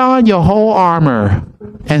 Put on your whole armor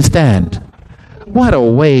and stand. What a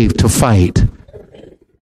way to fight.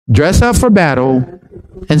 Dress up for battle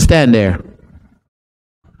and stand there.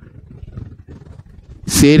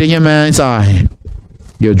 See it in your mind's eye.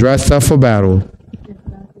 You're dressed up for battle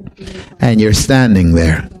and you're standing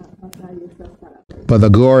there. But the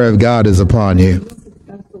glory of God is upon you,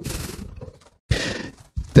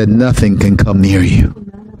 that nothing can come near you.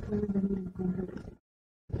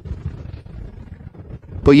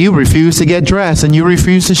 But you refuse to get dressed and you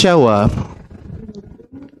refuse to show up.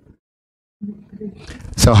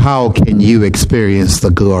 So how can you experience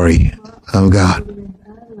the glory of God?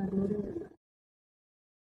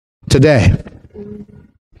 Today,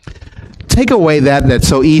 take away that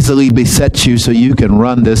so easily besets you so you can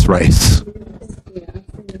run this race.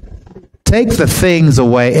 Take the things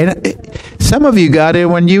away. And some of you got it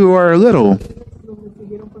when you were little.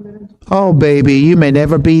 Oh, baby, you may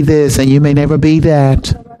never be this and you may never be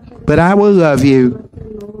that, but I will love you.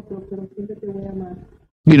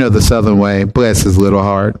 You know the Southern way. Bless his little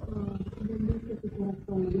heart.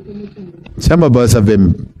 Some of us have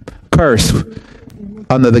been cursed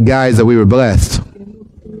under the guise that we were blessed.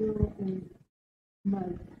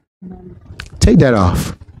 Take that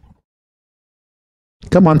off.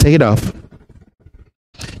 Come on, take it off.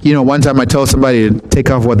 You know, one time I told somebody to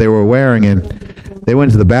take off what they were wearing, and they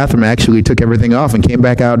went to the bathroom and actually took everything off and came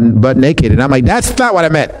back out butt naked. And I'm like, that's not what I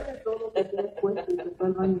meant.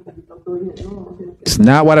 It's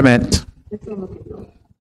not what I meant.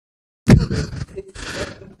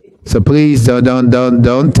 So please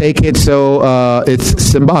don't take it so it's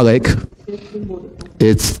symbolic.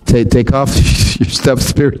 It's take off your stuff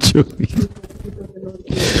spiritually.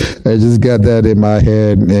 I just got that in my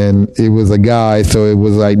head, and it was a guy, so it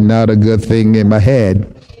was like not a good thing in my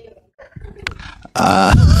head.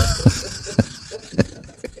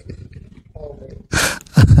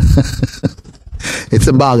 It's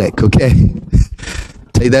symbolic, okay?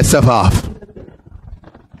 Take that stuff off.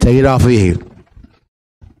 Take it off of you.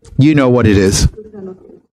 You know what it is.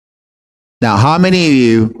 Now, how many of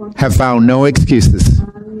you have found no excuses?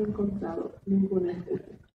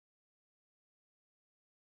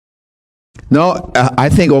 No, I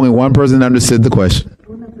think only one person understood the question.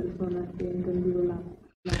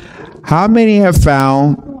 How many have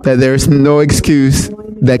found that there's no excuse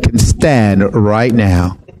that can stand right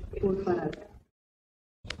now?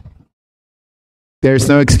 There's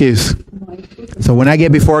no excuse. So when I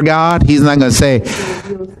get before God, He's not going to say,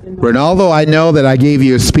 Reinaldo, I know that I gave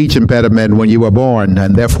you a speech impediment when you were born,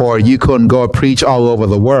 and therefore you couldn't go preach all over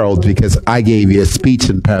the world because I gave you a speech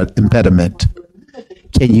impediment.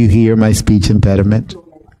 Can you hear my speech impediment?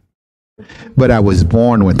 But I was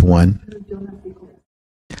born with one.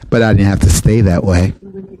 But I didn't have to stay that way.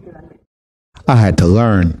 I had to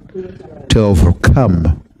learn to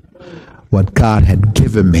overcome what God had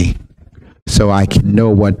given me so I can know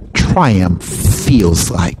what triumph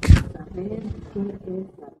feels like.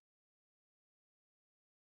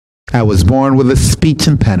 I was born with a speech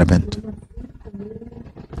impediment.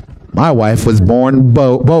 My wife was born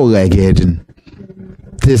bow-legged and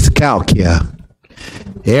dyscalculia.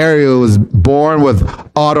 Ariel was born with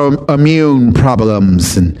autoimmune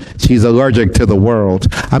problems, and she's allergic to the world.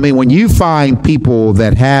 I mean, when you find people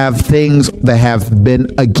that have things that have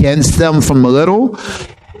been against them from little,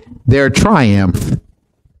 their triumph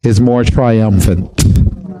is more triumphant.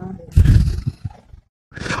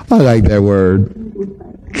 I like that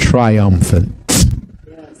word, triumphant.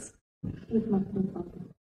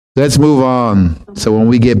 Let's move on. So when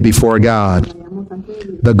we get before God,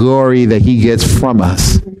 the glory that he gets from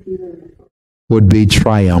us would be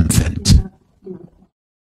triumphant.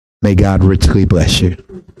 May God richly bless you.